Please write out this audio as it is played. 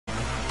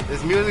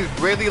This music's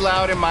really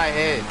loud in my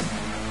head.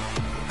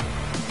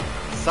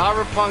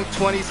 Cyberpunk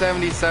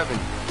 2077.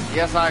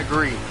 Yes, I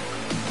agree.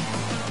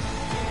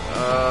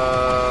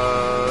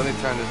 Let me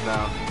turn this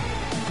down.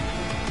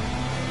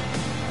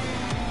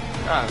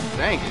 God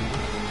dang it.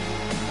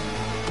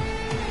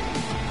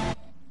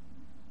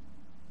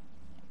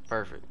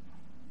 Perfect.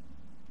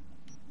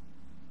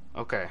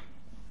 Okay.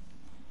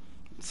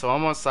 So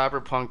I'm on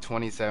Cyberpunk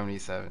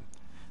 2077.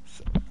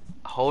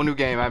 A whole new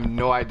game. I have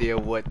no idea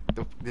what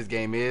this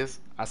game is.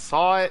 I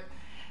saw it,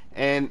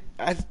 and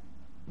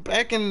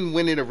back in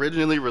when it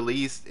originally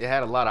released, it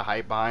had a lot of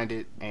hype behind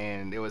it,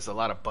 and there was a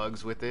lot of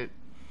bugs with it.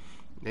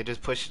 They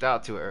just pushed it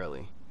out too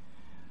early.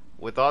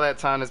 With all that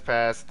time that's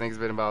passed, I think it's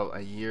been about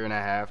a year and a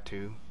half,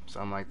 too,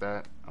 something like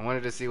that. I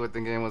wanted to see what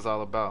the game was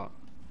all about.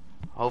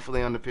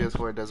 Hopefully on the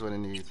PS4 it does what it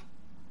needs.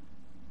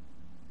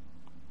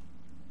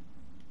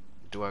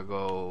 Do I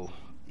go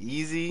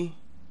easy?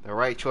 The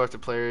right choice to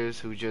players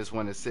who just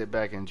want to sit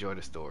back and enjoy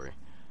the story.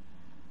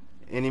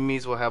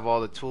 Enemies will have all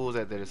the tools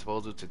at their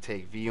disposal to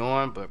take V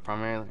on, but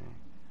primarily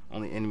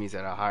only enemies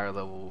at a higher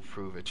level will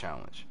prove a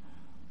challenge.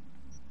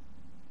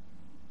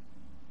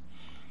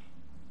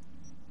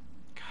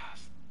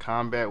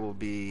 Combat will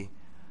be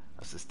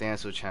a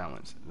substantial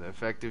challenge. The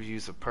effective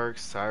use of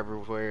perks,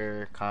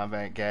 cyberware,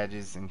 combat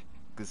gadgets, and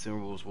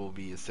consumables will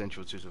be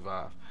essential to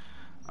survive.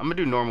 I'm gonna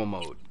do normal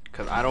mode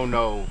because I don't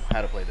know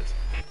how to play this.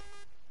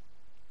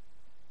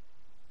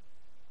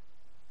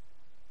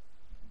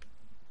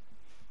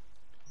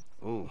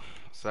 Ooh,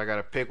 so I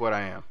gotta pick what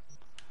I am.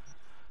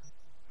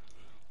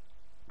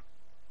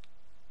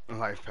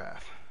 Life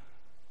path.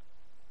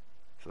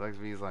 Select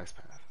V's life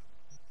path.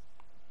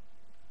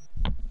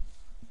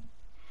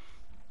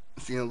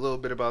 Seeing a little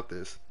bit about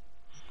this.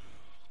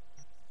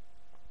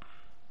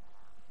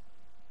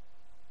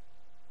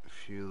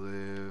 If you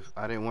live,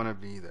 I didn't want to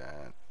be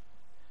that.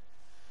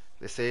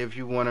 They say if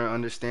you want to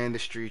understand the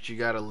streets, you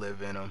gotta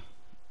live in them.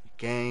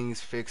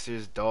 Gangs,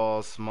 fixers,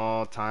 dolls,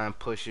 small time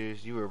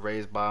pushers. You were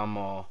raised by them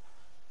all.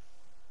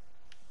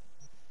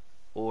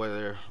 Or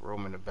they're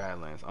roaming the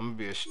Badlands. I'm gonna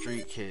be a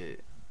street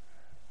kid.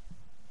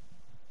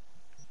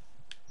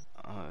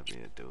 I'm gonna be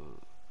a dude.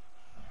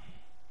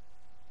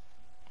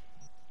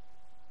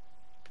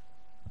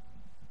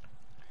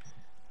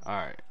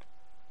 Alright.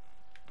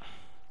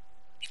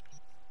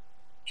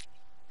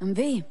 I'm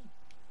V.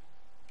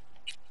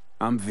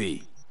 I'm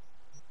V.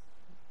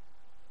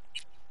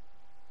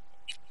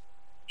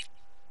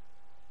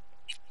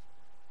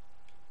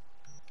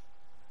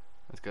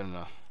 That's good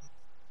enough.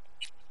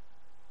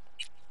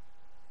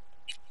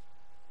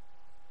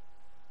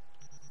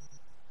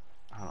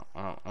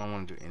 I don't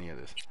want to do any of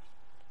this.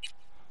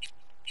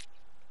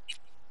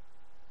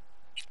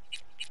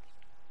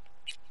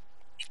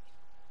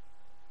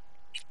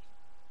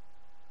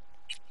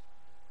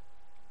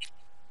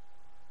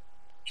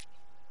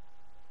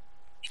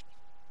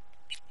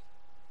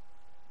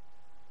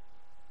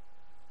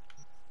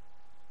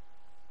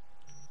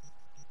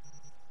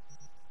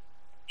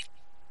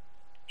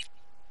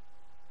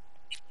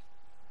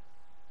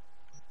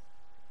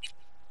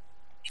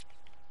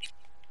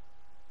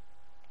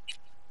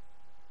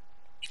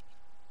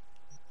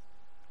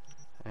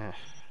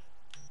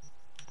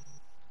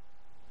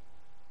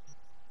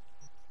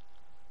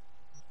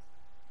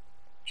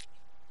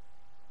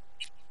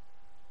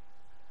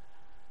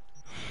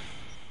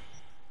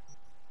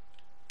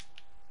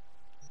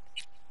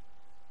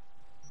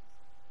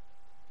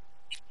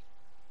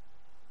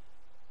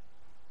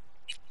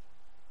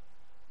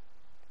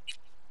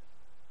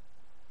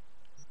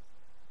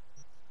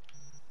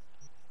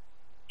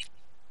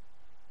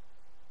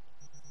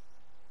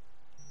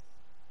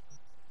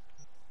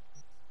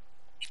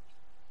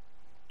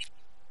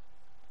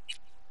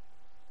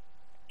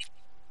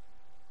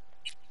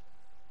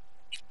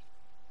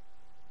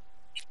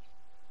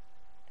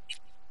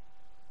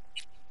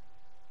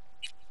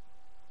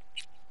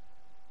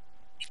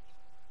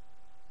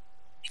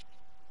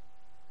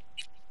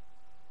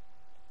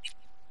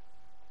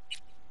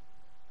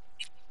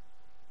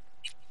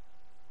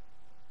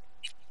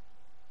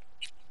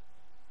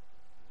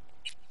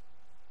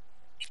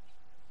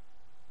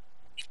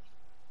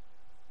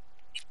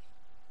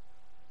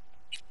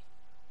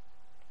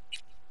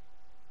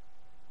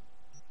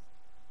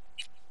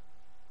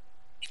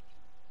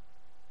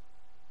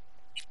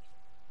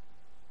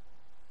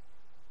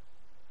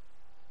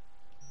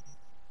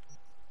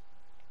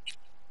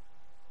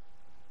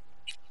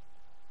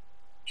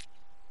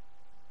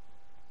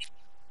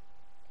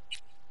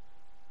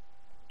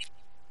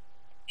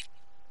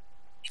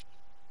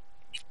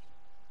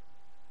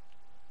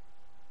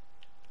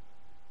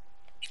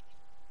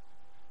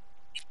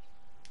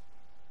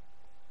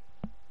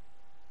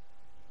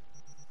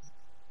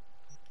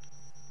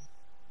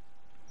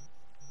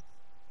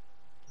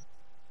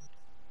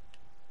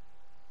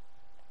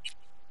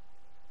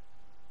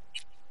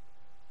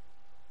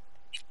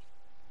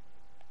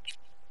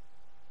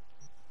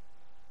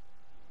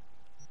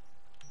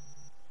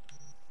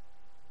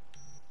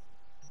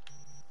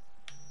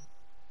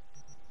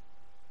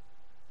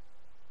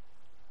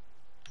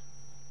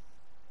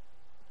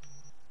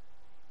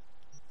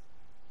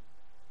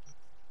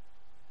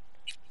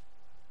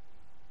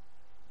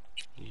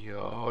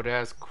 Oh,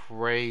 that's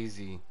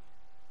crazy.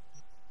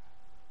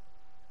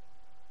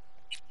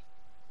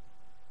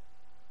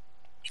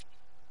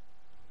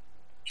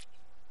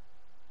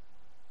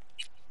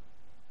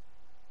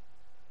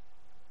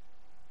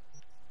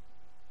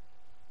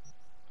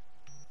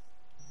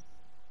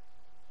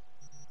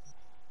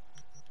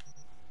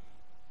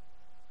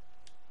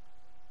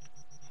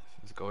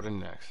 Let's go to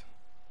next.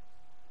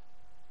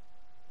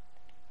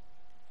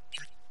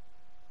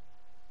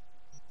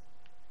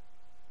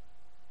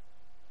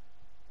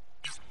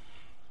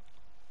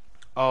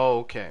 Oh,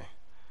 okay.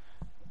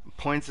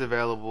 Points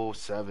available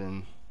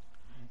 7,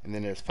 and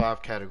then there's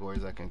 5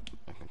 categories I can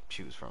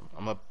choose from.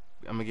 I'm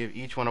gonna give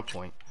each one a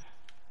point,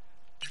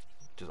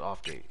 just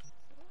off gate.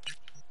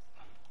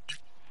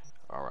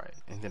 All right,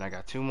 and then I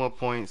got 2 more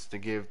points to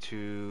give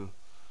to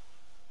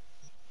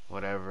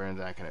whatever, and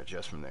then I can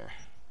adjust from there.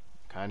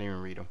 Can't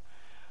even read them.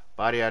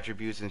 Body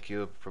attributes and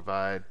skill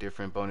provide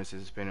different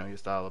bonuses depending on your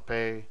style of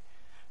play.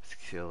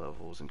 Skill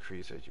levels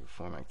increase as you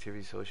perform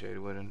activities associated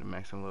with them. The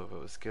maximum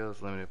level of skill is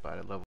limited by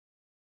the level.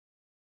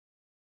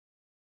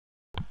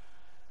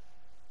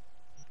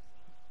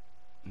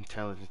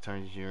 Intelligence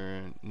turns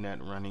your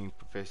net running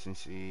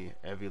proficiency.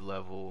 Every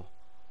level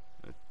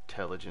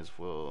intelligence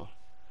will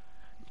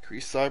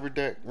increase cyber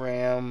deck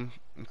RAM,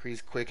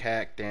 increase quick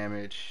hack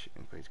damage,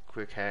 increase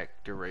quick hack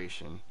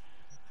duration.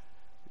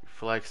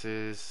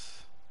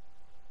 Reflexes,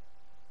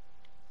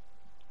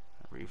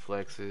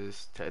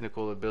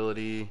 technical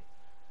ability.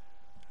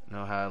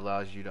 Know how it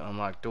allows you to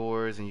unlock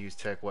doors and use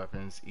tech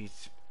weapons.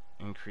 Each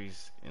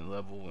increase in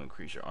level will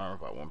increase your armor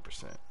by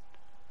 1%.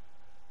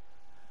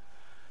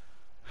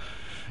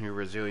 Your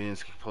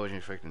resilience, composure,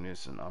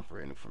 effectiveness, and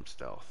operating from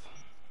stealth.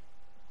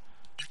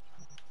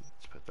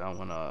 Let's put that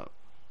one up.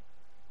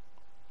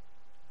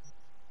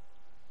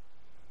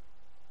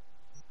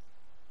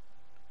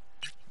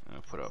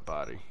 And put up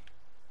body.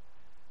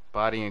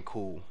 Body and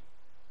cool.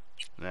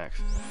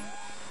 Next.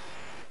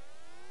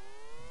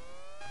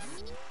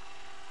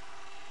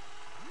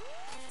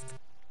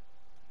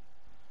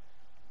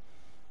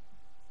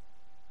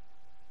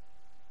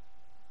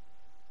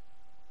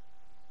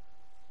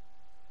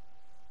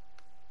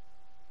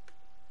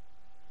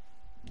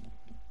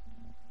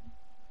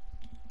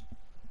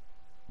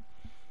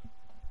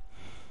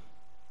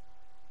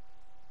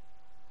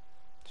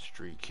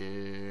 Street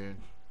kid.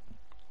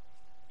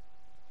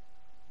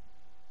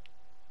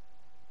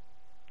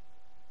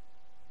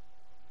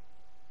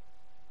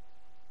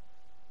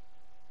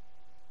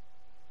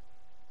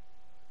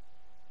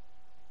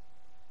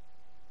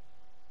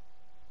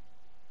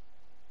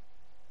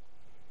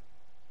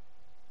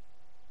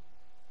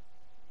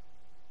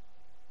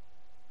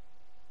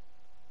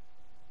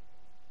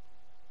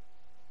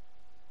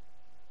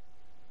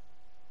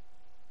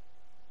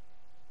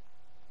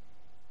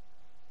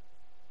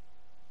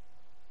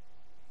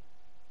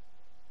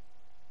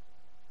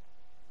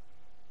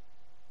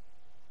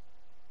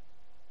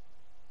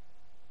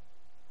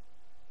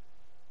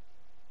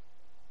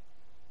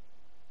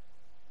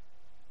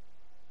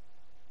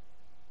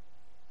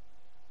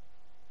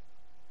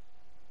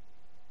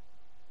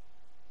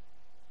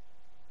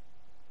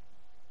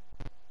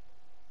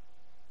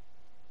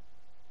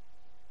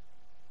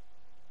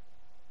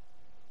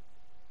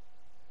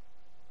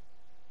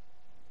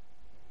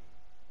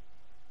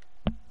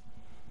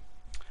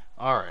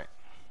 Alright.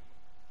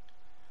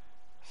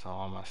 So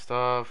all my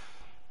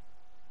stuff.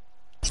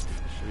 Should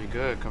be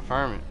good.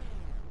 Confirm it.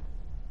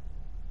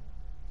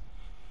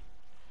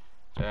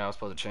 Yeah, I was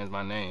supposed to change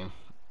my name.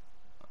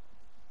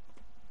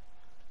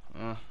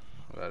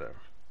 Whatever.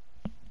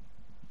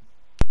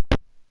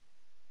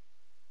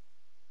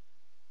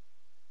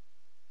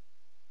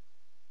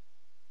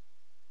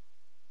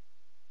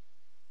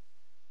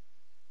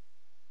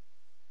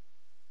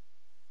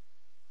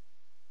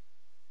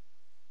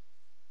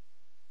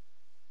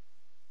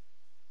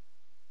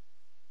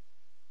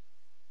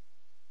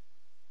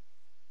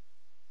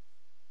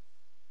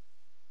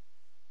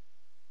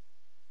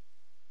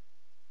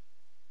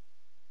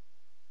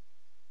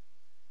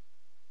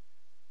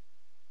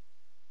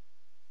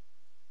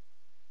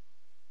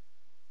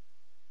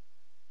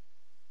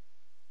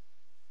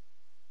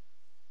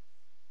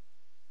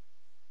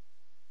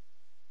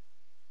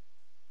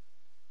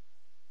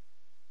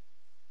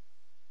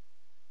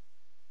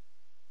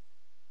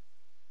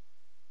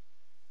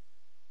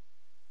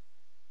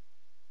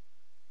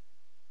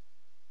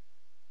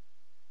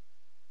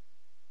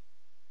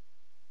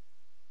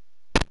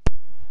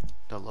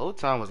 The load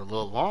time was a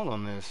little long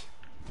on this.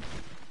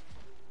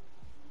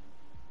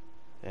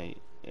 Hey,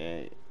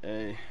 hey,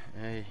 hey,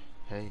 hey,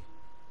 hey.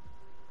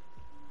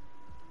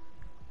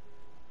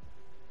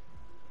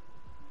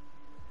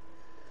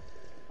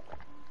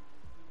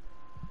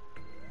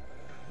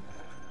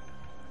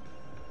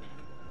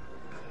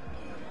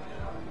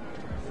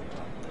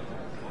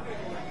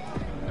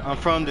 I'm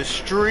from the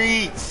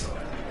streets.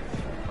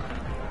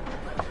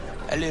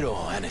 A little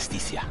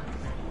anesthesia.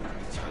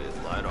 Turn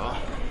this light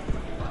off.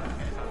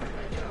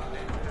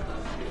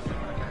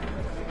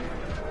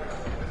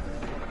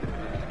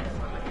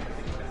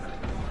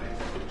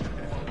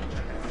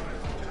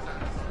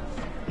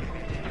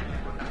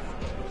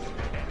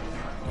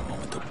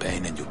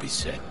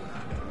 said.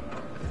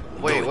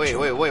 Wait.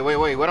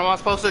 What am I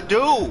supposed to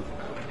do?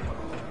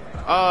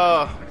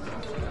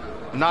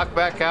 Knock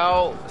back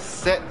out.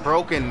 Set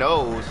broken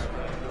nose.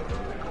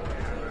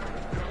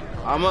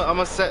 I'm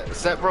a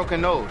set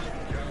broken nose.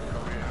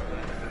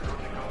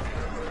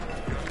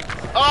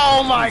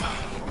 Oh my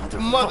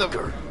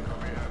mother!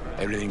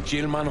 Everything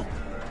chill, mano?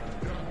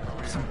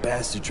 Some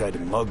bastard tried to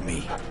mug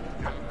me.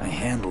 I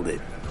handled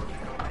it.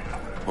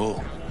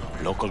 Oh,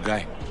 local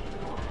guy.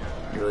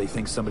 You really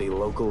think somebody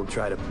local will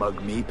try to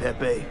mug me,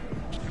 Pepe?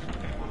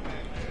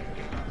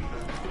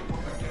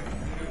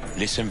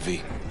 Listen,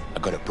 V. I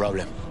got a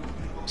problem.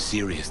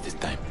 Serious this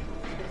time.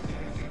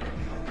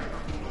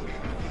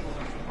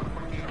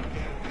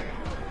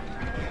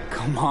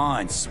 Come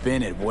on,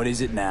 spin it. What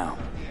is it now?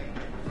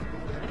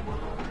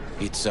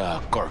 It's,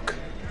 Kirk.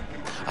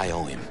 I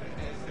owe him.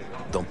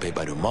 Don't pay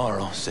by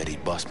tomorrow, said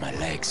he'd bust my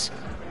legs.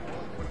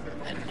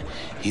 And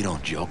he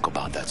don't joke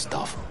about that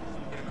stuff.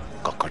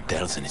 Got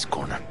cartels in his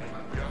corner.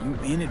 You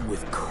in it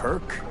with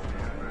Kirk?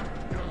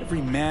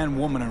 Every man,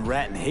 woman, and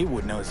rat in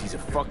Haywood knows he's a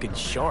fucking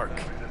shark.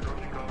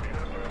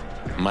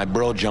 My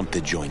bro jumped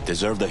the joint.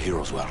 Deserved a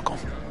hero's welcome.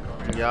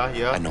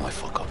 Yeah. I know I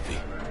fuck up, V.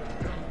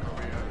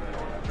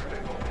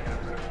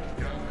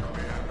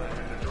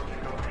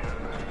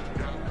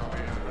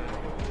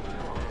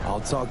 I'll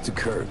talk to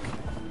Kirk.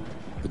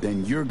 But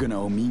then you're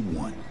gonna owe me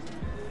one.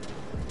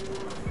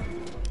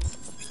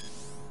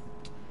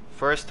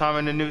 First time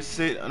in the new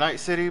Night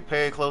City,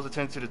 pay close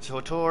attention to the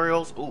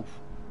tutorials. Oof.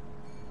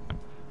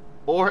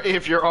 Or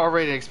if you're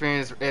already an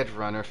experienced edge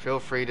runner, feel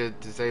free to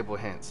disable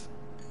hints.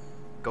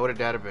 Go to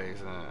database.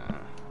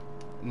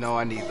 No,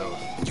 I need those.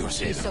 You're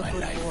He's saving a my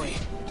good life, boy.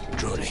 V.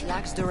 Truly. Just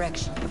lacks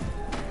direction.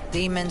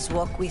 Demons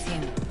walk with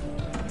him.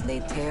 They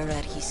tear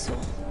at his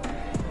soul.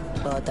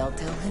 But I'll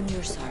tell him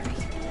you're sorry,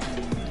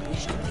 and we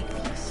shall make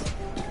peace.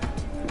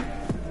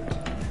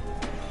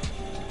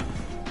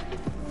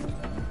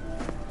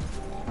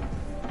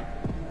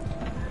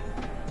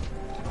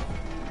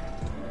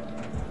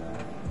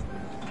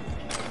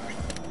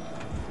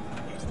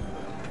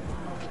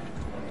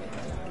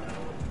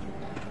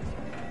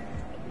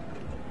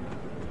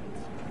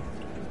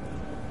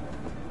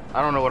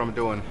 I don't know what I'm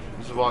doing.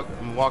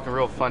 I'm walking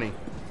real funny.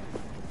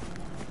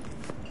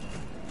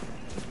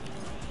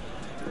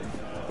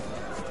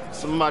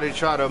 Somebody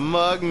try to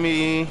mug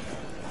me. You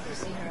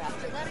see her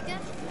after that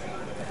again?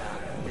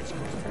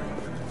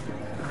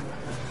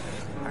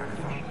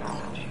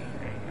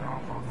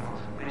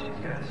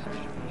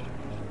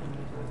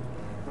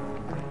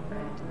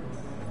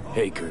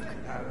 Hey, Kirk.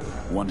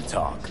 Want to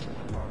talk?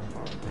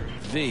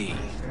 V,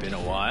 been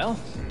a while?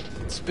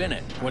 Spin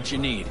it. What you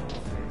need?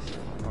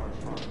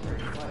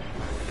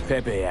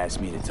 Pepe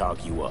asked me to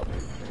talk you up.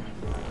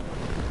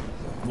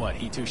 What,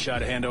 he too shy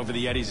to hand over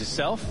the Yetis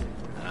himself?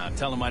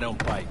 Tell him I don't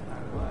bite.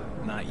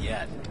 Not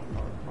yet.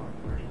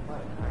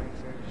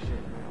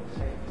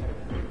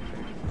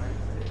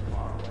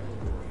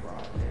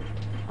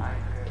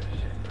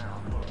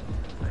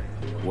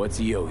 What's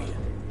he owe you?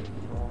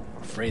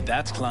 Afraid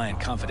that's client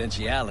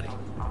confidentiality.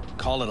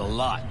 Call it a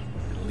lot,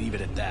 and leave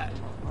it at that.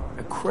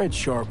 A cred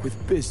shark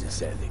with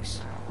business ethics.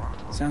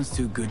 Sounds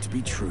too good to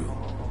be true.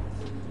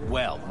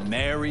 Well,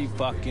 Merry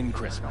fucking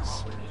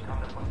Christmas.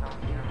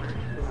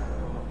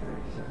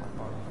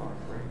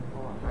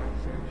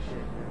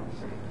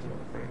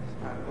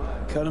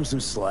 Cut him some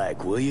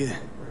slack, will you?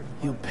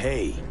 He'll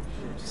pay.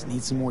 Just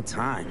need some more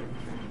time.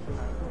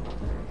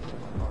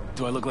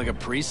 Do I look like a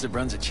priest that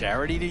runs a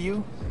charity to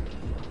you?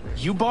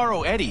 You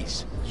borrow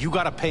Eddie's, you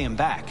gotta pay him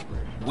back.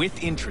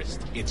 With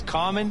interest. It's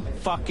common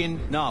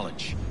fucking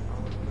knowledge.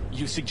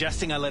 You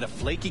suggesting I let a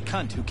flaky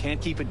cunt who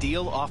can't keep a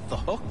deal off the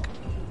hook?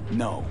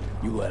 No,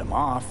 you let him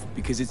off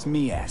because it's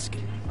me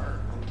asking.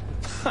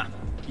 Huh.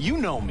 You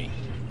know me.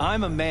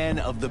 I'm a man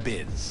of the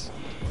biz.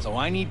 So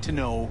I need to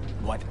know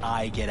what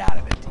I get out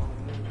of it.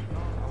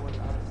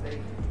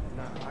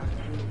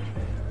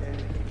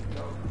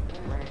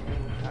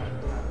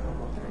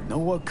 Know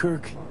what,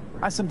 Kirk?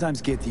 I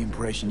sometimes get the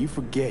impression you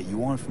forget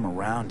you aren't from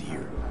around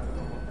here.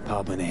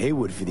 Pop into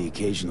Haywood for the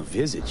occasional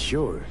visit,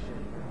 sure.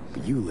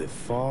 But you live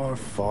far,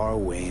 far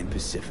away in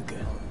Pacifica.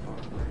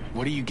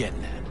 What are you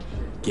getting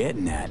at?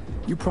 Getting at,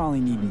 you're probably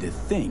needing to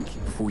think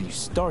before you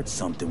start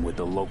something with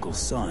the local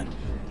sun.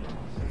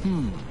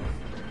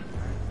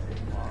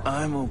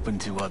 I'm open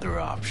to other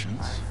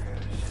options.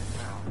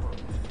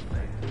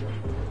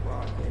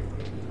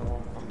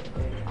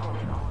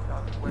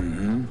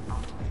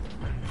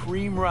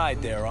 Cream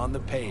ride there on the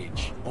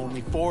page.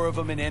 Only 4 of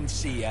them in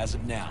NC as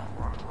of now.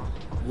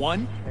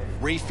 1,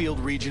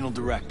 Rayfield Regional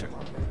Director.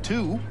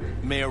 2,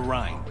 Mayor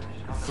Ryan.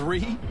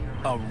 3,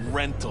 a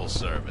rental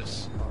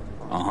service.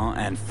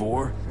 And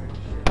 4?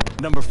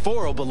 Number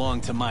 4 will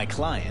belong to my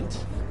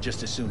client,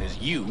 just as soon as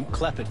you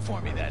clep it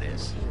for me, that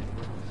is.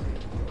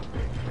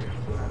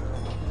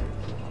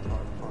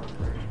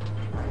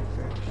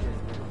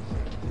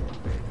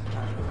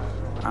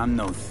 I'm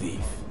no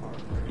thief.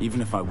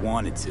 Even if I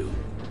wanted to.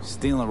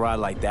 Stealing a ride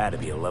like that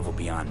would be a level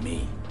beyond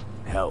me.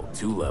 Hell,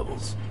 2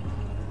 levels.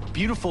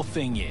 Beautiful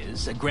thing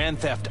is, a Grand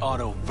Theft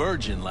Auto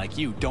virgin like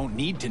you don't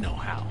need to know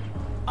how.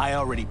 I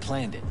already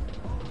planned it.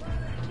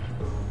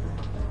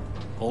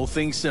 Whole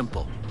thing's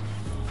simple.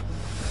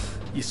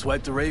 You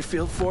swipe the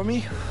Rayfield for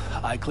me,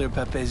 I clear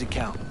Pepe's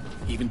account.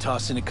 Even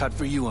toss in a cut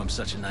for you, I'm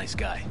such a nice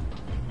guy.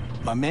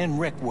 My man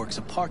Rick works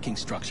a parking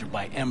structure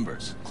by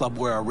Embers, club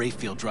where our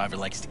Rayfield driver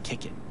likes to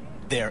kick it.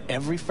 There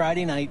every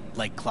Friday night,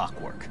 like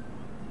clockwork.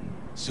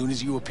 Soon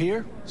as you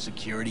appear,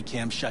 security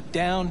cam shut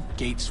down,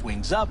 gate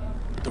swings up,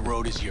 the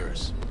road is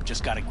yours.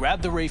 Just gotta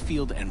grab the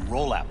Rayfield and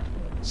roll out.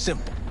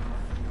 Simple.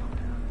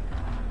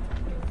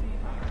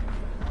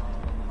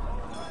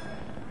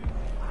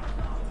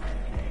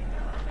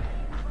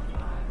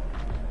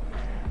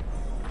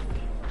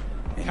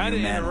 Kinda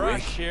in a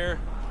rush here.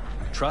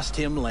 Trust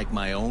him like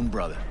my own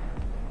brother.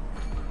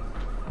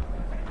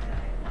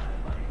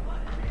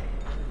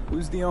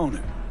 Who's the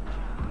owner?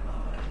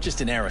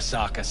 Just an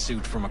Arasaka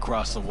suit from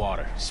across the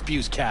water.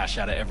 Spews cash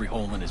out of every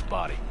hole in his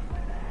body.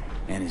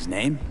 And his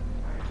name?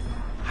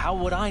 How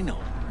would I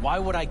know? Why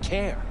would I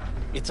care?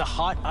 It's a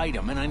hot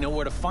item and I know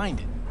where to find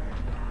it.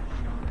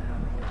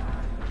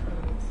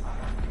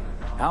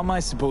 How am I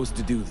supposed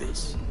to do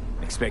this?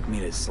 Expect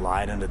me to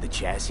slide under the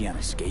chassis on a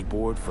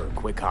skateboard for a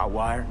quick hot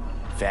wire?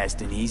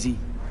 Fast and easy?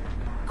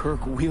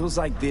 Kirk, wheels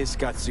like this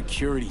got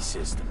security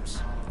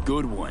systems.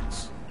 Good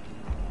ones.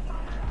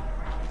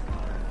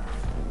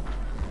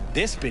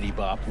 This bitty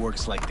bop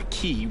works like the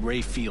key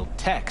Rayfield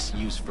techs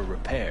use for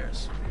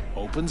repairs.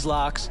 Opens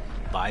locks,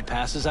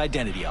 bypasses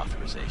identity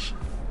authorization.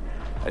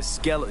 A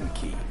skeleton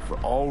key for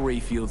all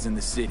Rayfields in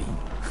the city.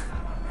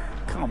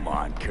 Come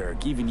on,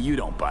 Kirk, even you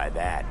don't buy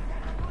that.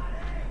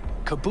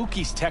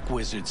 Kabuki's tech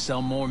wizards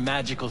sell more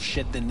magical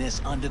shit than this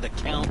under the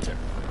counter.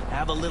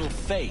 Have a little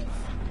faith.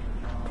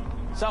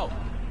 So,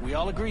 we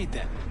all agreed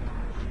then.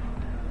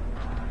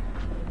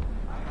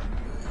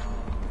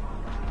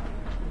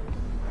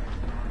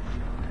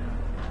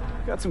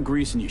 Got some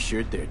grease in your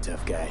shirt there,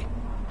 tough guy.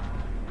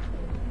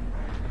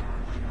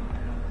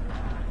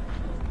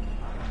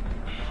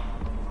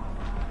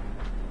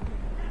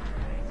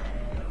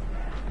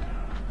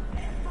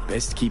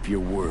 Best keep your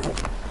word,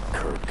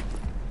 Kirk.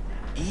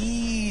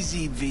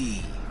 Easy,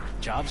 V.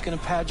 Job's gonna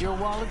pad your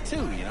wallet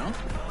too, you know?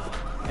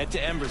 Head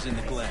to Embers in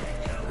the Glen.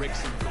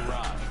 Rick's in the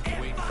garage.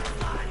 Wait.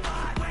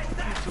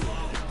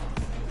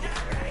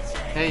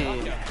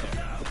 Hey.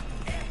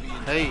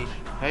 Hey.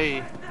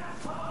 Hey.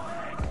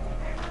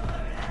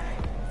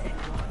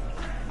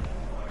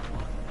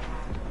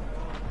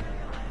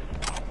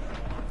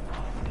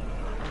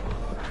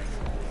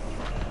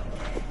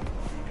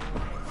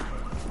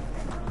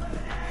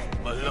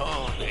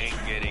 Malone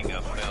ain't getting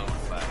a film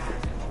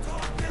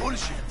fight.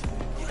 Bullshit.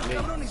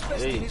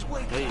 Hey.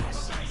 Hey. Hey.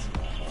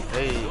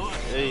 Hey.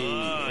 Hey.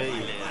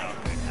 Hey.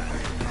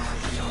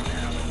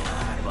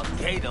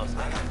 Potatoes.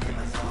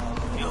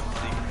 You'll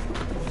see.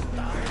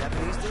 That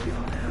beast dude?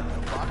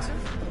 The boxer?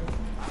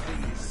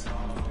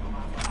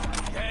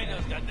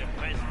 Potatoes got the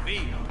best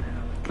beat.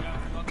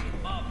 Fuck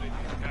him up if you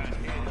can't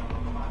hit him.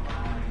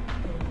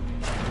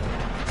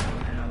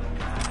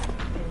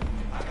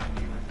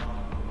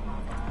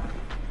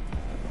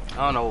 I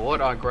don't know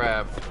what I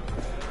grabbed.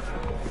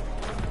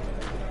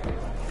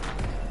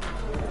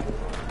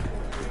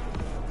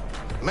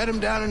 Met him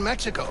down in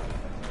Mexico.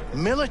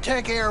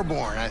 Militech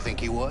Airborne, I think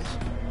he was.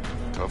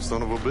 Tough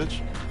son of a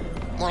bitch.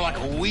 More like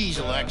a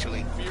weasel,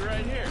 actually.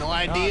 No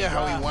idea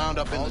how he wound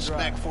up in the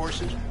spec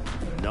forces.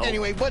 No.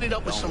 Anyway, butted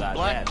up with some got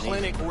black that,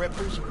 clinic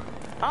rippers.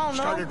 I don't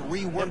know. Started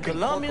reworking Them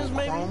Colombians, Corporal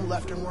maybe? Chrome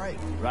left and right.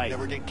 Right.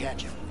 Never did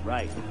catch him.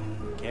 Right.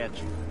 Catch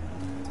him.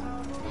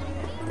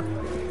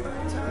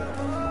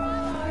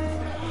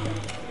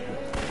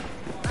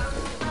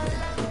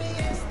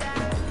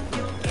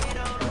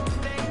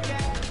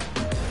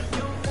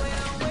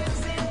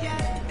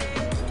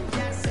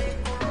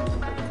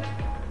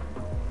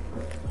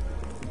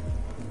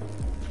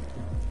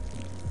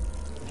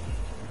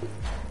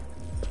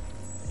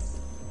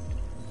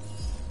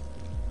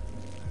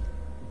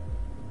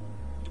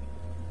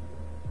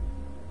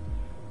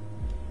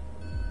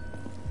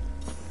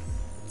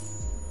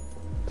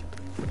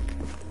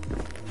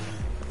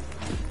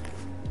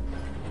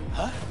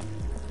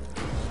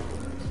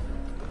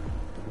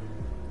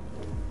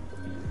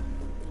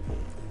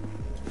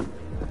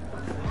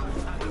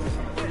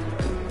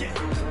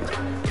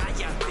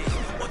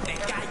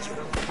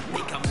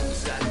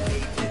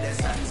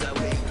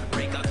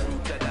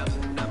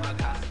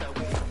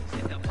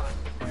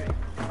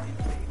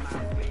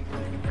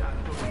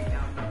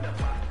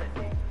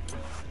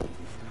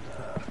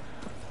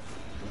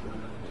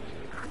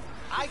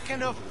 I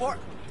can afford.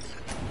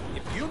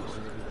 If you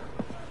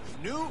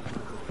knew,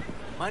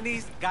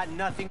 money's got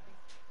nothing.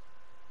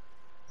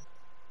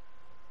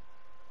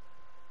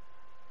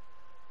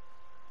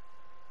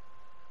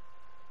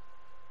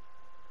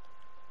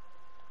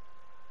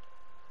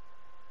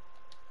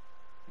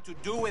 To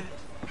do with.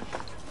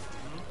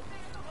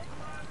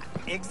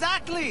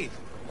 Exactly.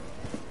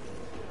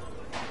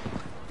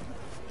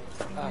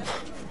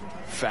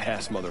 Fat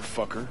ass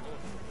motherfucker.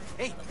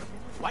 Hey,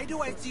 why do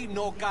I see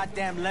no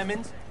goddamn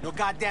lemons? No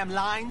goddamn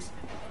limes?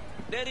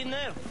 They're in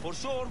there, for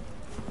sure.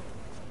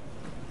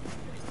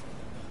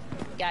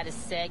 Got a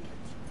seg.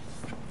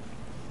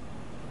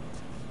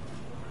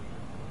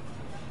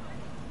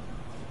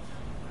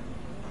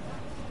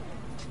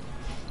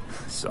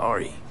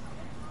 Sorry.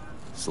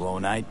 Slow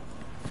night?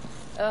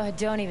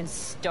 Don't even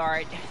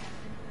start.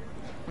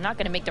 I'm not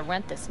gonna make the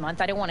rent this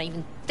month. I don't want to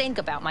even think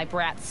about my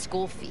brat's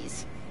school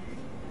fees.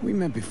 We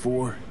met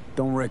before.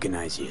 Don't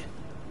recognize you.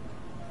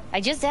 I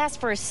just asked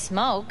for a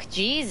smoke.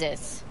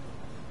 Jesus.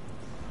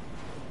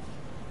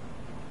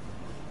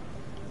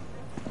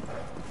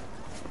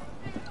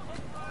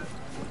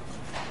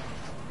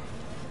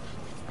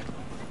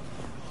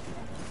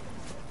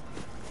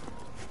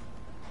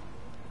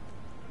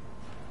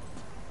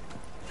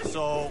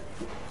 So,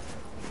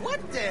 what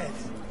then?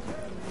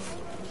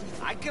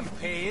 I can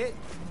pay it.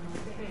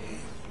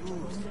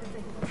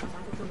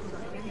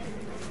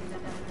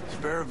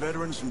 Spare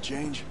veterans some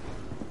change?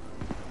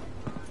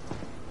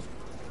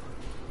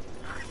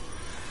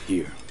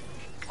 Here.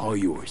 All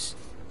yours.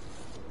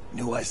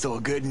 Knew I saw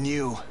good in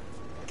you.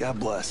 God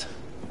bless.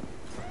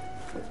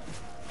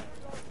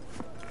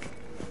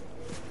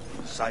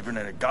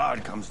 Cybernetic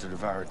God comes to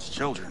devour its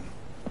children.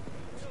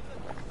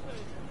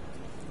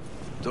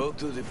 Talk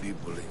to the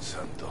people in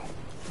Santo.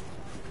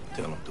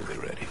 Tell them to be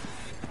ready.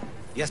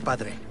 Yes,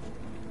 Padre.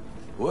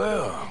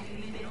 Well,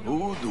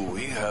 who do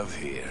we have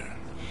here?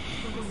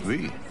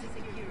 We?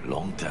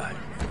 Long time.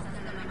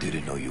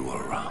 Didn't know you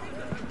were around.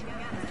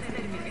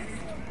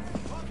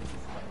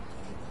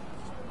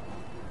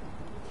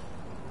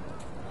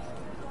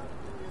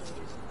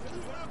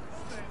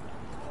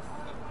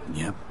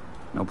 Yep.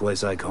 No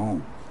place like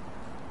home.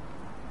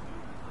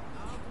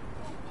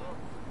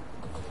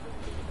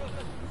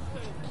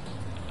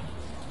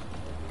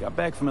 Got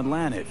back from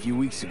Atlanta a few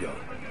weeks ago.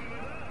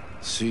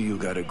 See you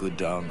got a good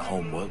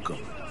down-home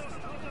welcome.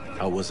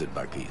 How was it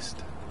back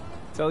east?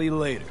 Tell you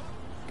later.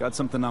 Got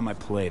something on my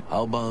plate.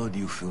 How about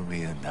you fill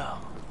me in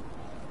now?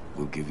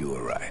 We'll give you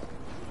a ride.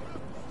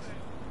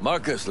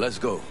 Marcus, let's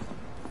go.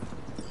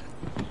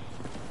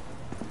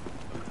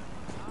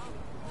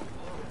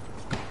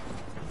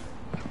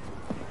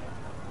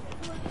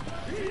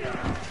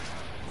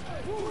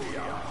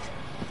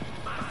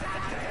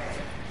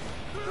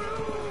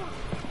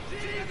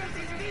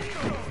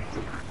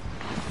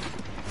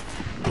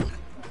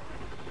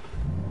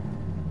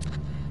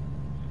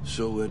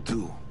 So where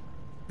to?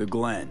 The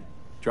Glen.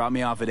 Drop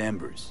me off at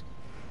Embers.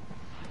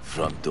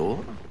 Front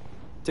door?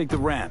 Take the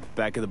ramp,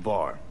 back of the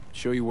bar.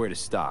 Show you where to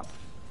stop.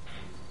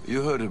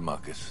 You heard it,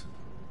 Marcus.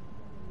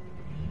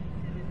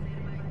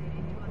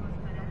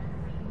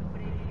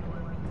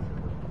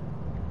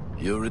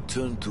 Your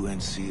return to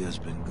NC has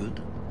been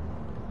good?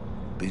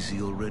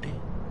 Busy already?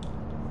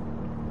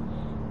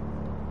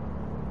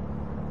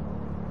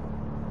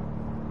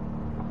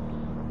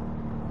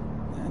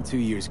 2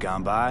 years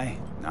gone by,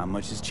 not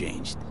much has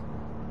changed.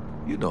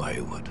 You know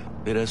Haywood.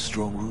 It has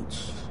strong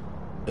roots,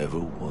 ever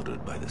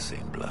watered by the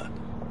same blood.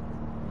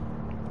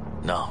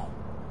 Now,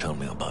 tell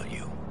me about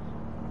you.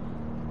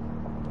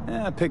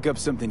 Pick up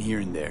something here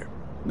and there.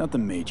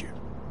 Nothing major.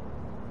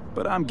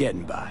 But I'm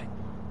getting by.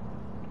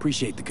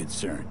 Appreciate the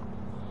concern.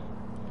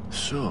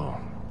 So,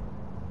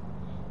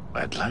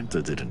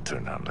 Atlanta didn't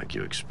turn out like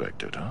you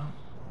expected, huh?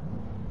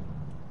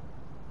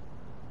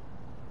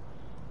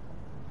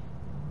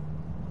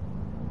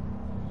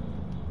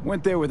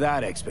 Went there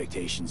without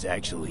expectations,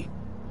 actually.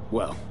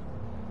 Well,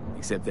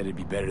 except that it'd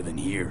be better than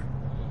here.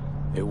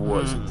 It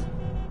wasn't.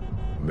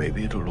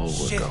 Maybe it'll all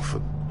work out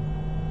for...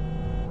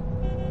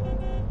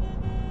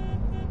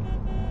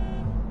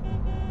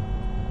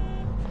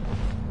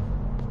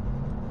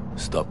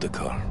 Stop the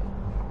car.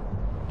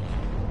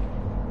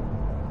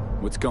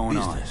 What's going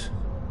Business.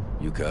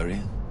 You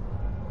carrying?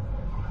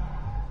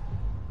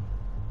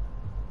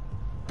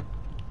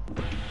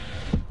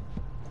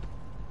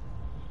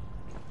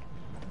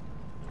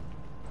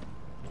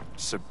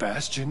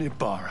 Sebastian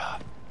Ibarra.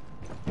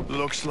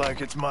 Looks like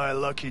it's my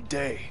lucky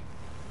day.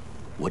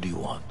 What do you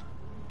want?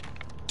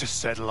 To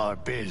settle our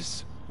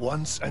biz,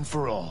 once and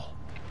for all.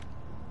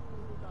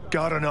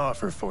 Got an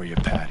offer for you,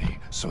 Patty,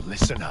 so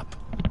listen up.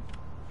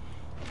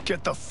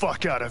 Get the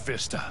fuck out of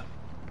Vista.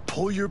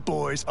 Pull your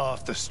boys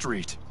off the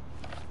street.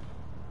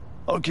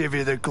 I'll give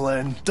you the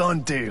Glen,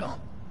 done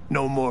deal.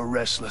 No more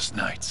restless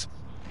nights.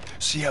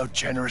 See how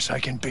generous I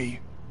can be?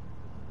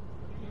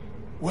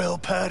 Well,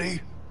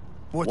 Patty,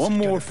 what's One it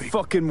more gonna be?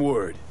 fucking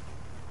word.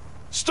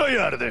 Stay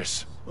out of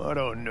this. I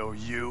don't know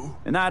you.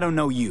 And I don't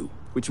know you,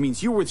 which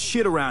means you're worth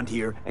shit around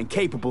here and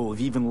capable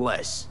of even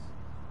less.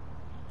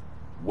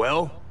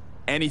 Well,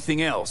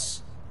 anything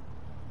else?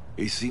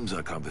 It seems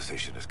our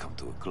conversation has come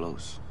to a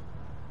close.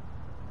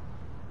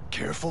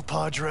 Careful,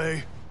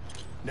 Padre.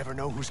 Never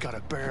know who's got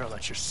a barrel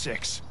at your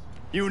six.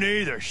 You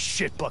neither,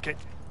 shit bucket.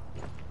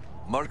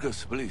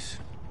 Marcus, please.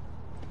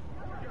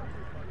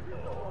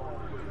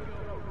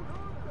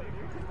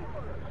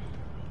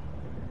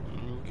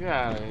 Get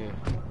out of here.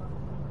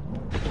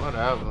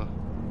 Whatever.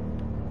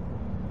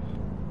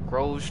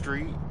 Grove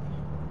Street.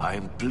 I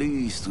am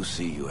pleased to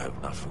see you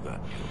have not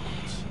forgotten your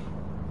roots.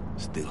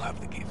 Still have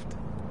the gift.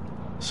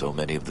 So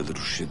many of the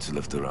little shits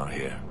left around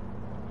here.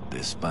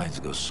 Their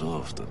spines go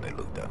soft when they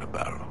look down a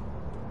barrel.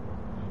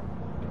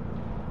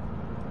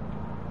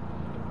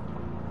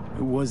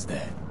 Who was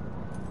that?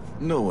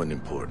 No one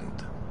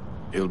important.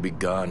 He'll be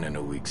gone in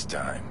a week's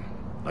time.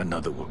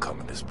 Another will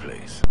come in his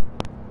place.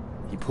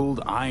 He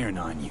pulled iron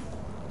on you.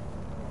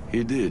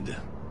 He did.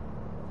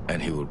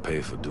 And he will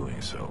pay for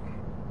doing so.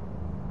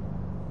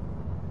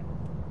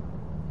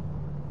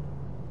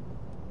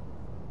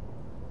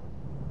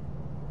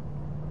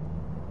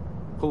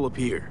 Pull up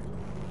here.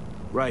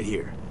 Right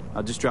here.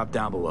 I'll just drop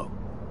down below.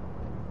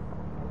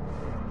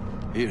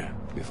 Here,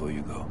 before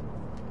you go.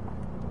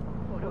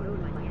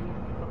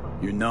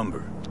 Your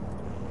number.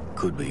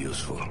 Could be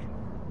useful.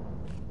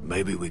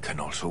 Maybe we can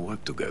also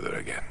work together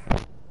again.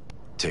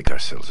 Take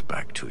ourselves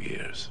back 2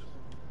 years.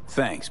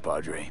 Thanks,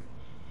 Padre.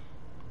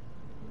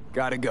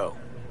 Gotta go.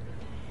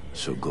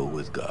 So go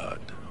with God.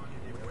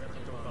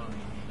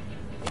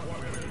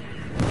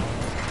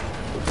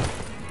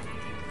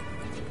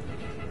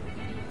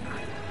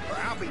 Or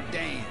I'll be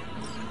damned.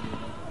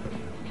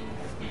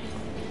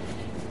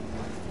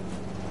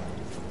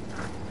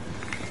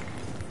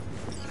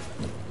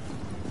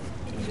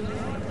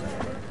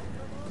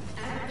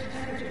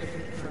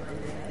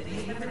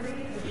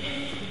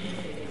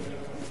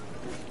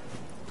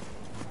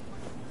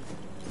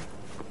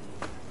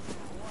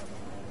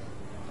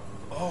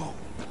 Oh,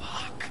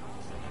 fuck.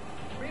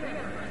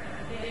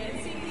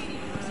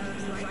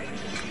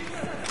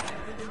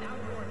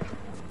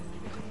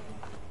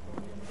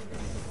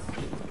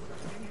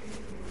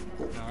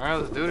 All right,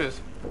 let's do this.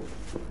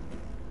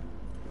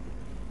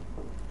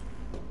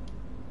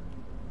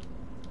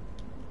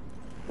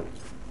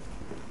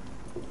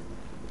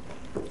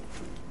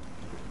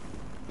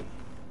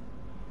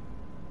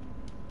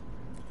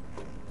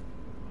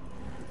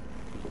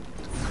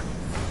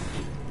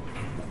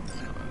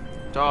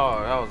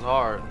 Dog, that was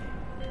hard.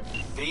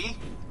 V?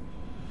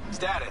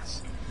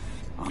 Status.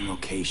 On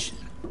location.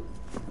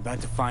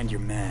 About to find your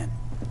man.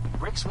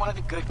 Rick's one of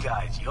the good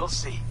guys, you'll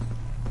see.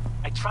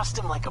 I trust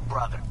him like a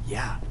brother.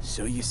 Yeah,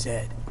 so you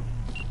said.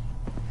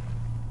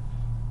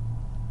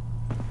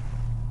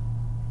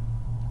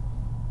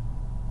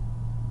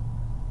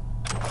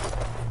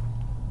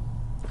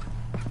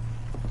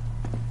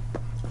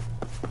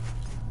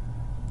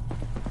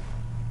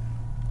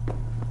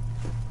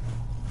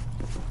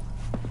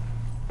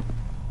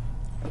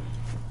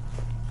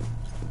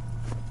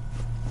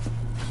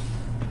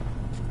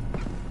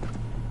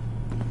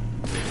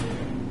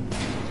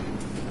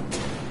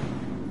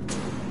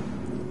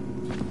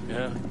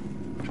 Yeah.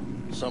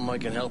 Something I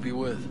can help you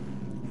with.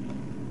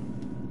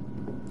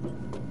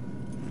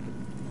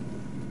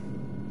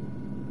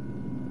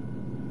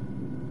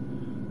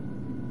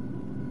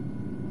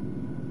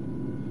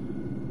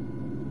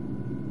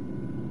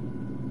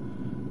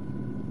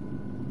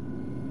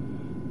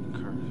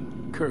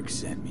 Kirk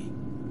sent me.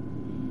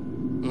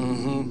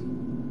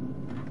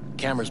 Mm-hmm.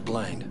 Camera's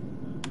blind.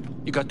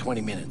 You got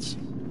 20 minutes.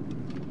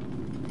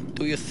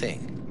 Do your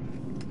thing.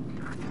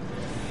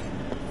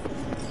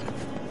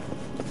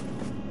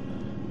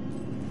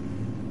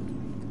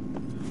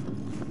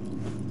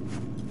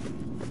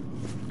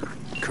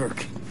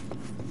 Kirk,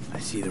 I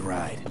see the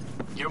ride.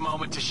 Your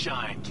moment to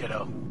shine,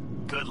 kiddo.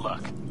 Good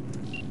luck.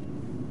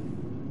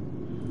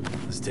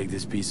 Let's take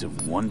this piece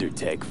of wonder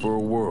tech for a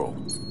whirl.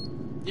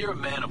 You're a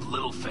man of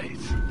little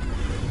faith.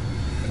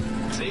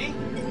 See?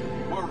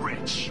 We're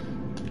rich.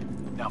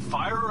 Now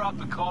fire her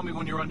up and call me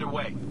when you're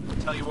underway.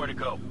 Tell you where to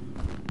go.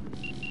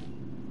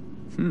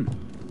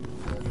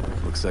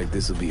 Looks like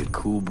this will be a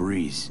cool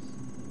breeze.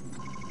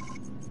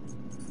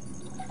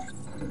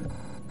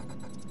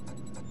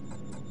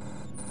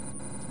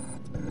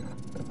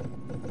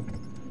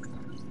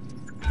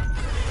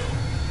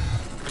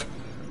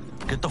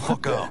 Get the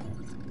fuck out.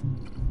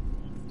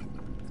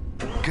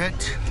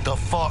 Get the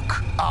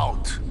fuck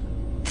out.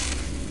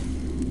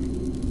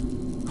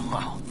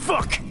 Wow.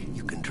 Fuck!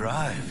 You can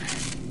drive.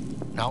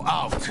 Now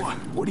out.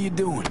 What are you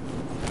doing?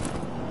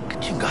 Que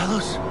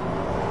chingados?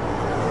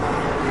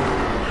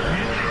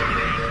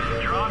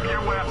 Drop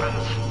your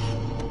weapons.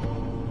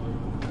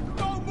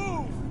 Don't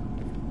move!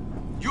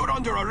 You're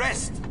under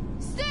arrest.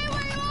 Stay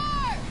where you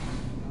are!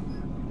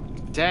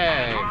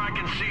 Dang. Where I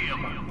can see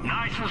him.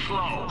 Nice and slow.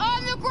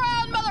 On the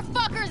ground,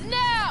 motherfuckers,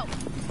 now!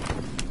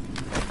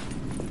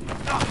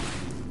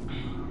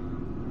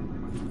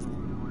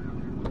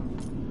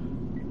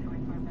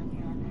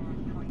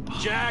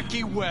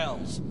 Jackie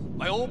Wells,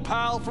 my old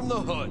pal from the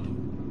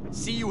hood.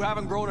 See you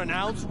haven't grown an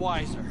ounce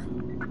wiser.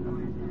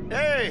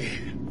 Hey!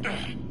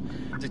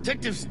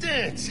 Detective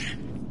Stintz.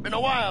 Been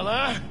a while,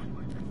 huh?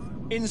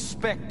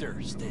 Inspector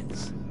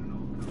Stintz.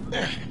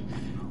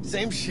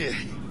 Same shit.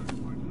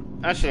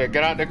 I should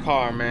get out the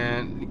car,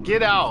 man.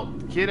 Get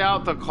out. Get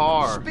out the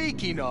car.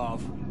 Speaking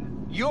of,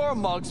 your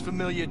mug's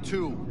familiar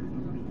too.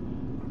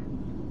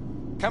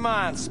 Come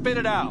on, spit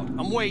it out.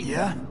 I'm waiting.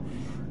 Yeah?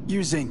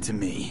 Yours ain't to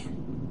me.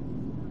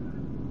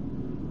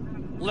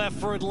 Left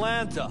for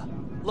Atlanta.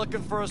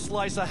 Looking for a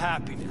slice of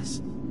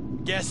happiness.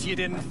 Guess you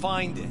didn't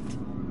find it.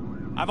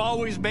 I've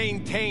always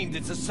maintained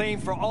it's the same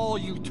for all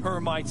you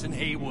termites in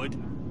Haywood.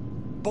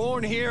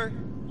 Born here,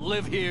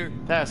 live here.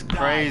 That's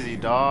crazy,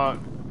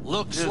 dog.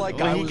 Looks Just, like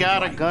when I he was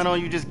got right. a gun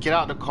on you, just get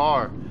out the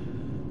car.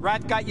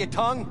 Rat got your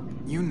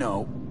tongue? You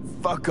know,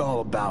 fuck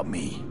all about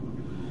me.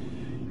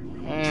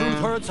 Truth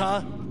hurts,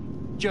 huh?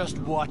 Just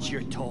watch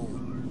your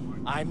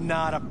tone. I'm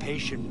not a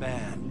patient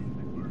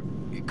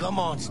man. Hey, come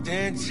on,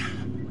 Stance.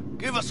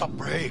 Give us a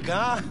break,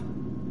 huh?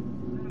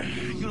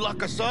 You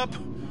lock us up,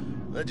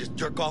 I just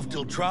jerk off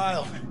till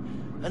trial.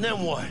 And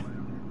then what?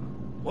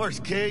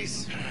 Worst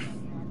case,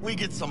 we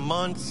get some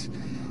months.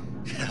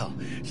 Hell,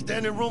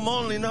 standing room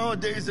only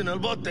nowadays in El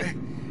Bote.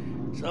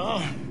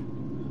 So,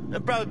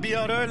 they'll probably be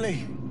out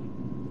early.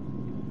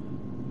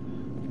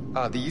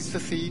 Are these the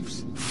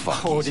thieves?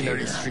 Fuck,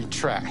 Ordinary street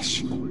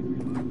trash.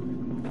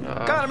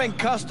 Got him in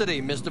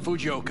custody, Mr.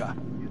 Fujioka.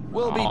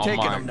 We'll be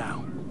taking him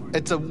now.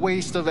 It's a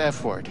waste of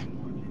effort.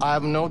 I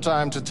have no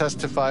time to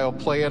testify or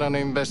play in an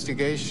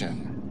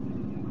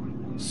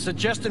investigation.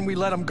 Suggesting we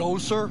let him go,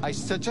 sir? I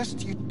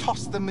suggest you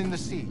toss them in the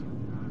sea.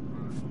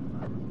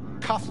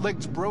 Cuff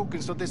legs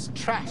broken so this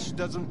trash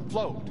doesn't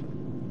float.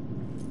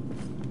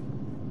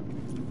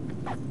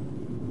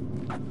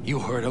 You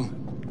heard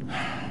him.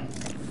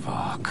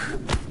 Fuck.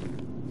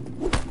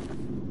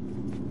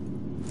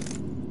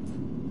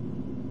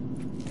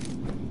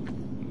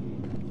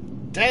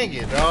 Dang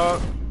it,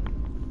 dog.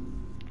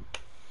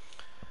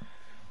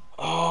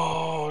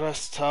 Oh,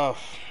 that's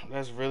tough.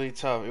 That's really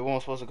tough. It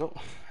wasn't supposed to go.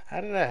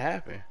 How did that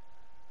happen?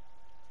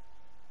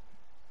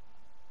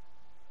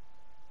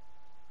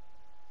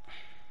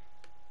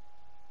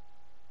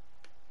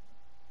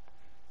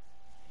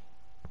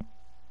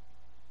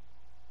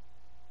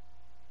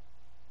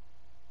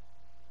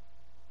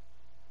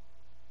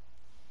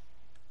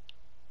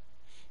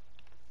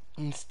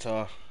 It's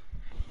tough.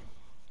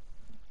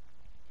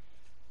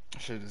 I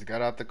should have just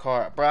got out the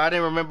car. Bro, I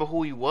didn't remember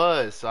who he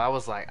was. So I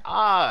was like,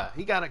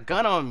 he got a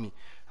gun on me.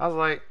 I was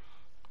like,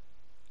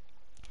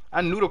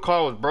 I knew the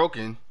car was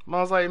broken. But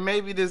I was like,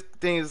 maybe this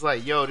thing is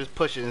like, yo, just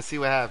push it and see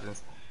what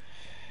happens.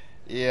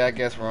 Yeah, I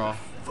guess wrong.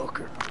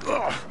 Fucker.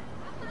 Ugh.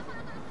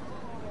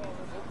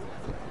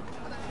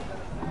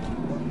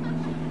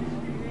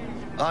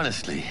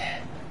 Honestly,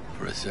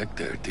 for a sec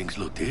there, things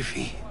looked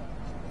iffy.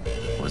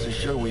 Wasn't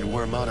sure we'd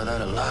worm out of that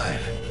alive.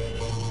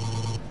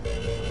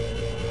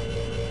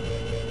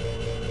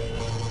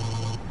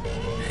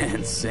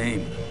 Man,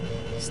 same.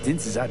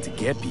 Stints is out to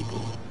get people.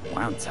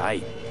 Wound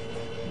tight.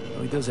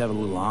 Though he does have a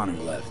little honor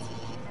left.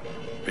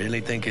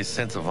 Really think his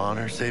sense of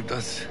honor saved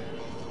us?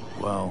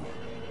 Well,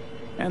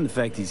 and the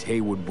fact he's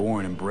Haywood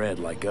born and bred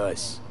like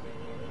us.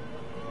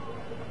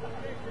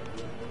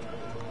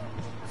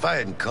 If I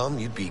hadn't come,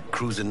 you'd be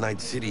cruising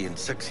Night City in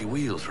sexy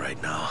wheels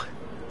right now.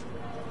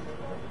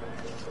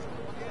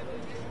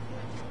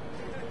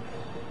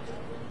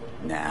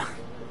 Nah,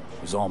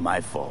 it was all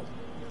my fault.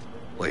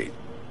 Wait,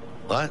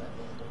 what?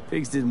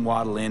 Pigs didn't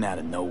waddle in out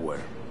of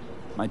nowhere.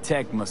 My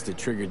tech must have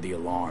triggered the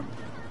alarm.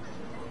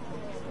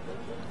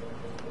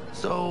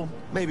 So,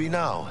 maybe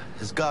now,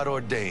 as God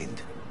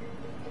ordained.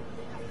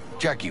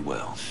 Jackie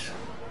Wells.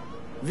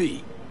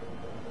 V.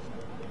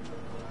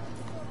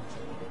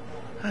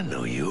 I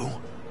know you.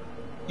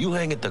 You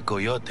hang at the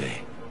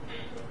Coyote.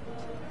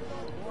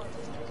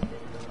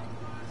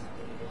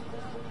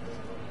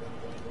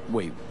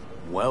 Wait,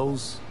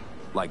 Wells?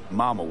 Like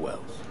Mama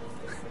Wells?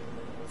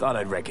 Thought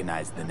I'd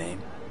recognize the name.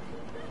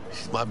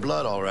 She's my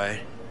blood, all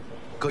right.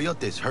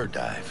 Coyote's her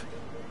dive.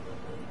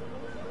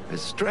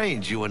 It's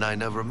strange you and I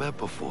never met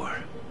before.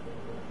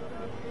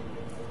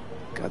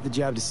 Got the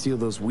job to steal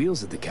those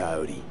wheels at the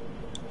Coyote.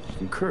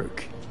 From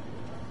Kirk.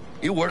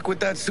 You work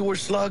with that sewer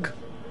slug?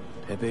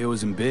 Pepe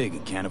owes him big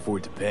and can't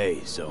afford to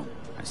pay, so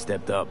I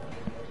stepped up.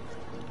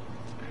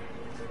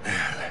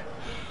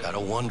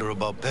 Gotta wonder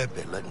about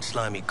Pepe letting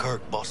slimy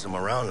Kirk boss him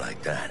around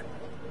like that.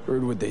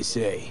 Heard what they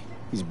say.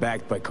 He's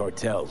backed by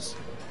cartels.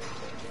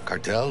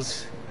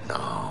 Cartels?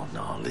 No,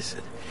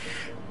 listen.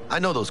 I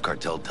know those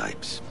cartel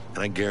types, and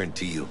I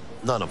guarantee you,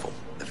 none of them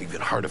have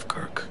even heard of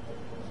Kirk.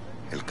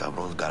 El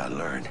Cabron's gotta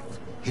learn.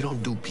 He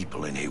don't do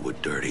people in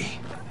Haywood dirty.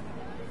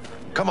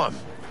 Come on,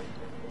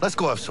 let's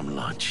go have some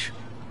lunch.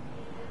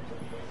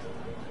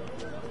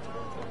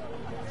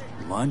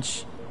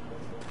 Lunch?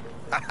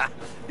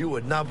 You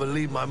would not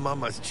believe my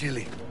mama's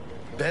chili.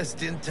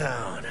 Best in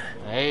town.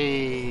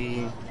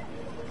 Hey.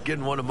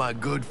 Getting one of my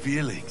good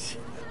feelings.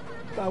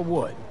 About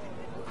what?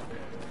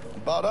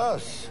 About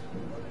us.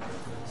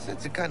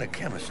 It's a kind of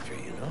chemistry,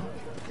 you know?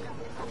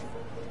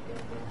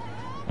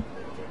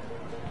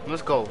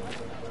 Let's go.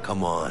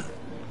 Come on.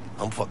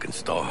 I'm fucking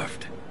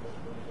starved.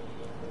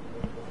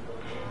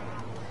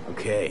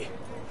 Okay,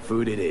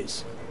 food it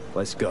is.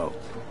 Let's go.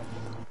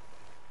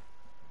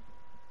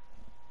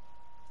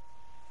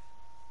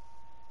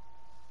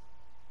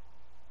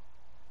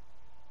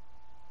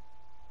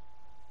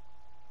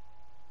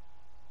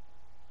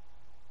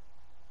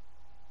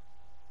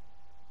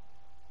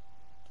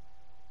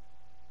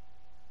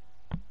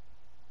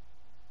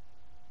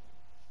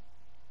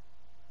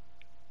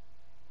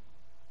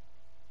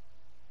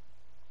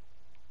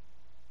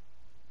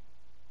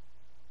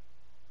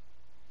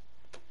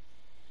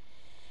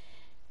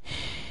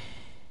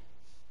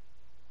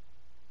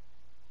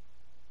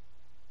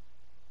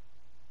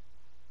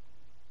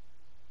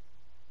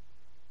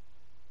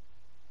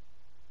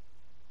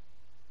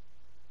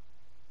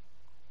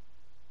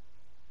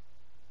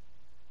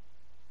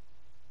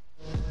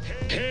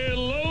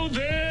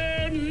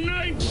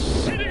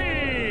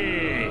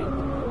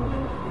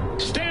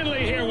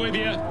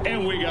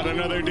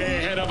 another day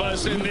ahead of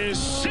us in this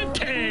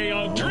city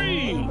of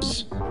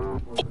dreams.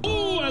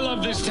 Ooh, I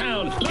love this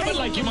town. Love it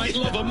like you might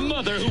love a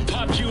mother who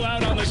popped you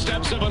out on the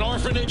steps of an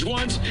orphanage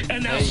once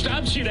and now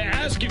stops you to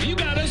ask if you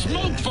got a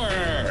smoke for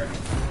her.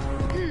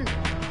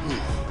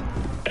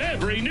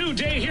 Every new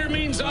day here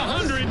means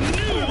 100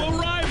 new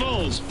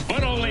arrivals,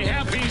 but only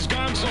half these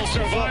gonks will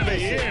survive a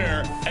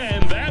year,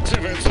 and that's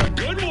if it's a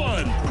good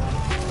one.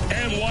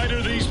 And why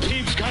do these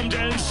peeps come to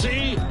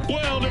NC?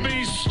 Well, to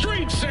be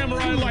street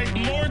samurai like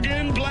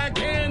Morgan,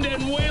 Blackhand,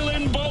 and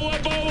Waylon Boa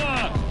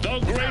Boa. The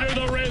greater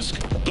the risk,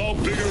 the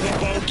bigger the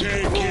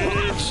bouquet,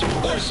 kids.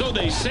 Or so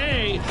they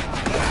say.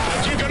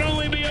 But you can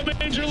only be a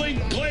major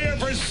league player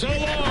for so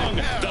long.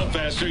 The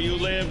faster you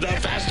live, the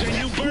faster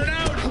you burn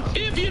out.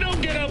 If you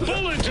don't get a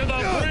bullet to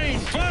the brain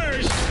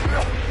first.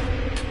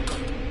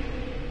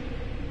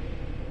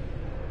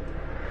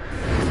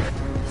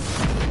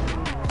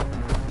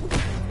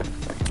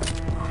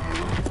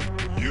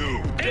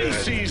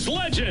 AC's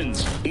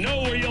legends.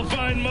 Know where you'll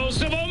find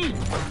most of them?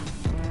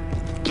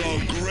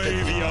 The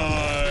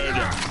graveyard.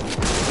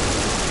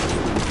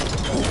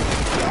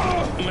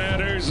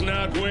 Matters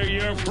not where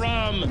you're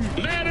from.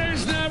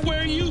 Matters not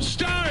where you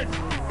start.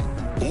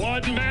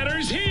 What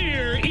matters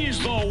here is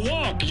the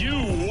walk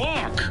you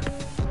walk.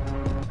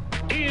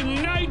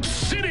 In Night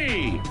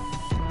City.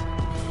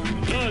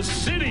 The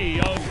city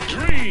of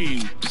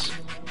dreams.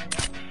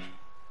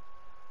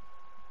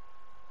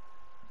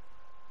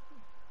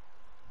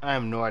 I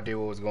have no idea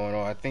what was going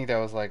on. I think that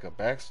was like a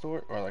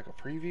backstory or like a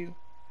preview.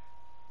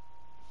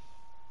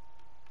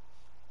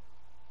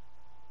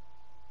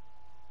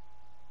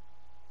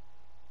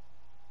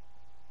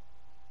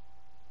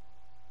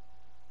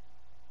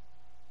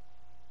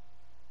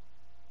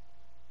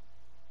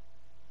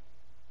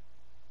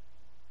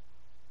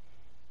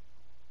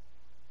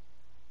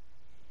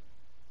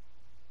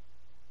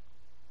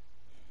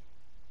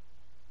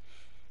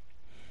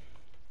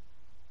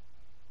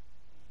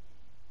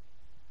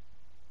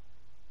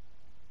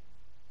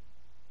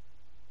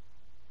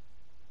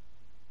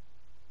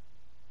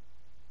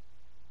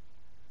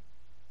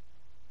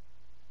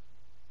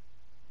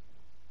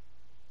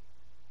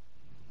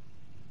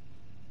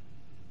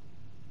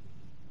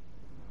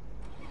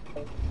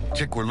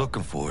 Chick we're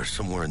looking for is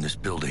somewhere in this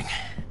building.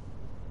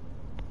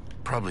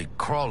 Probably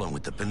crawling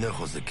with the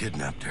pendejos that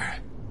kidnapped her.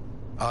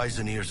 Eyes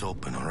and ears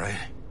open, all right?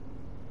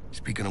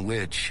 Speaking of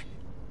which,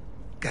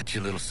 got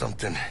you a little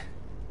something.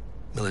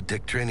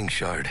 Militech training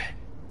shard.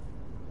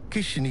 In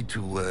case you need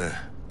to,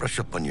 brush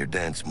up on your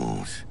dance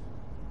moves.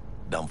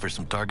 Down for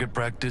some target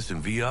practice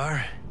in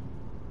VR?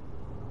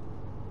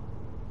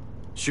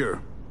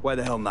 Sure. Why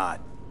the hell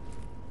not?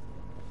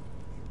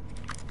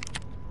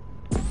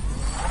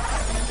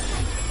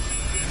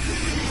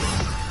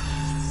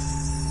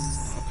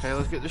 Okay,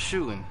 let's get to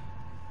shooting.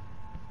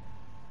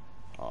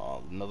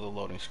 Oh, another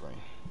loading screen.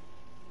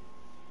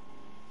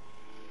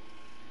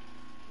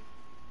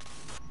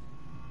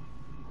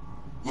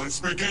 Let's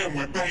begin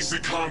with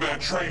basic combat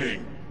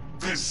training.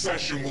 This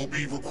session will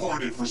be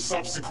recorded for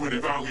subsequent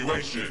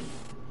evaluation.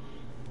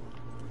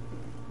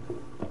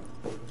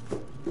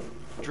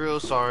 Drill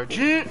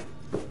Sergeant.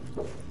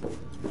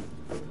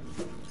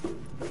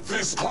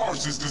 This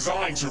course is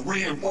designed to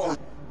reinforce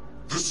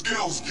the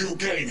skills you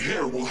gain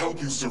here will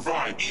help you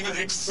survive, even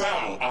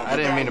excel on the I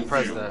didn't mean to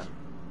press battlefield.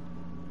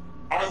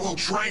 that. I will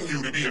train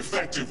you to be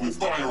effective with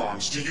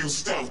firearms, to use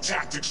stealth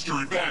tactics to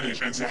your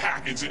advantage, and to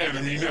hack into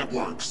enemy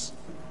networks.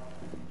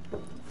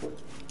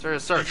 Sir.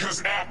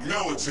 Because at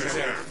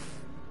Militech...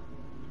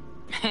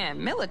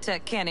 Man,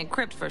 Militech can't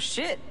encrypt for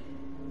shit.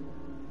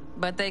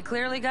 But they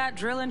clearly got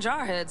drill and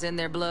jarheads in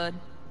their blood.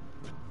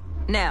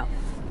 Now,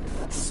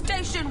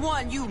 Station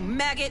 1, you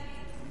maggot!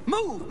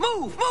 Move,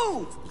 move,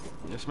 move!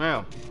 Yes,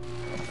 ma'am.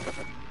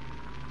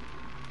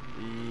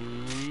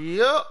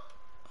 Yup.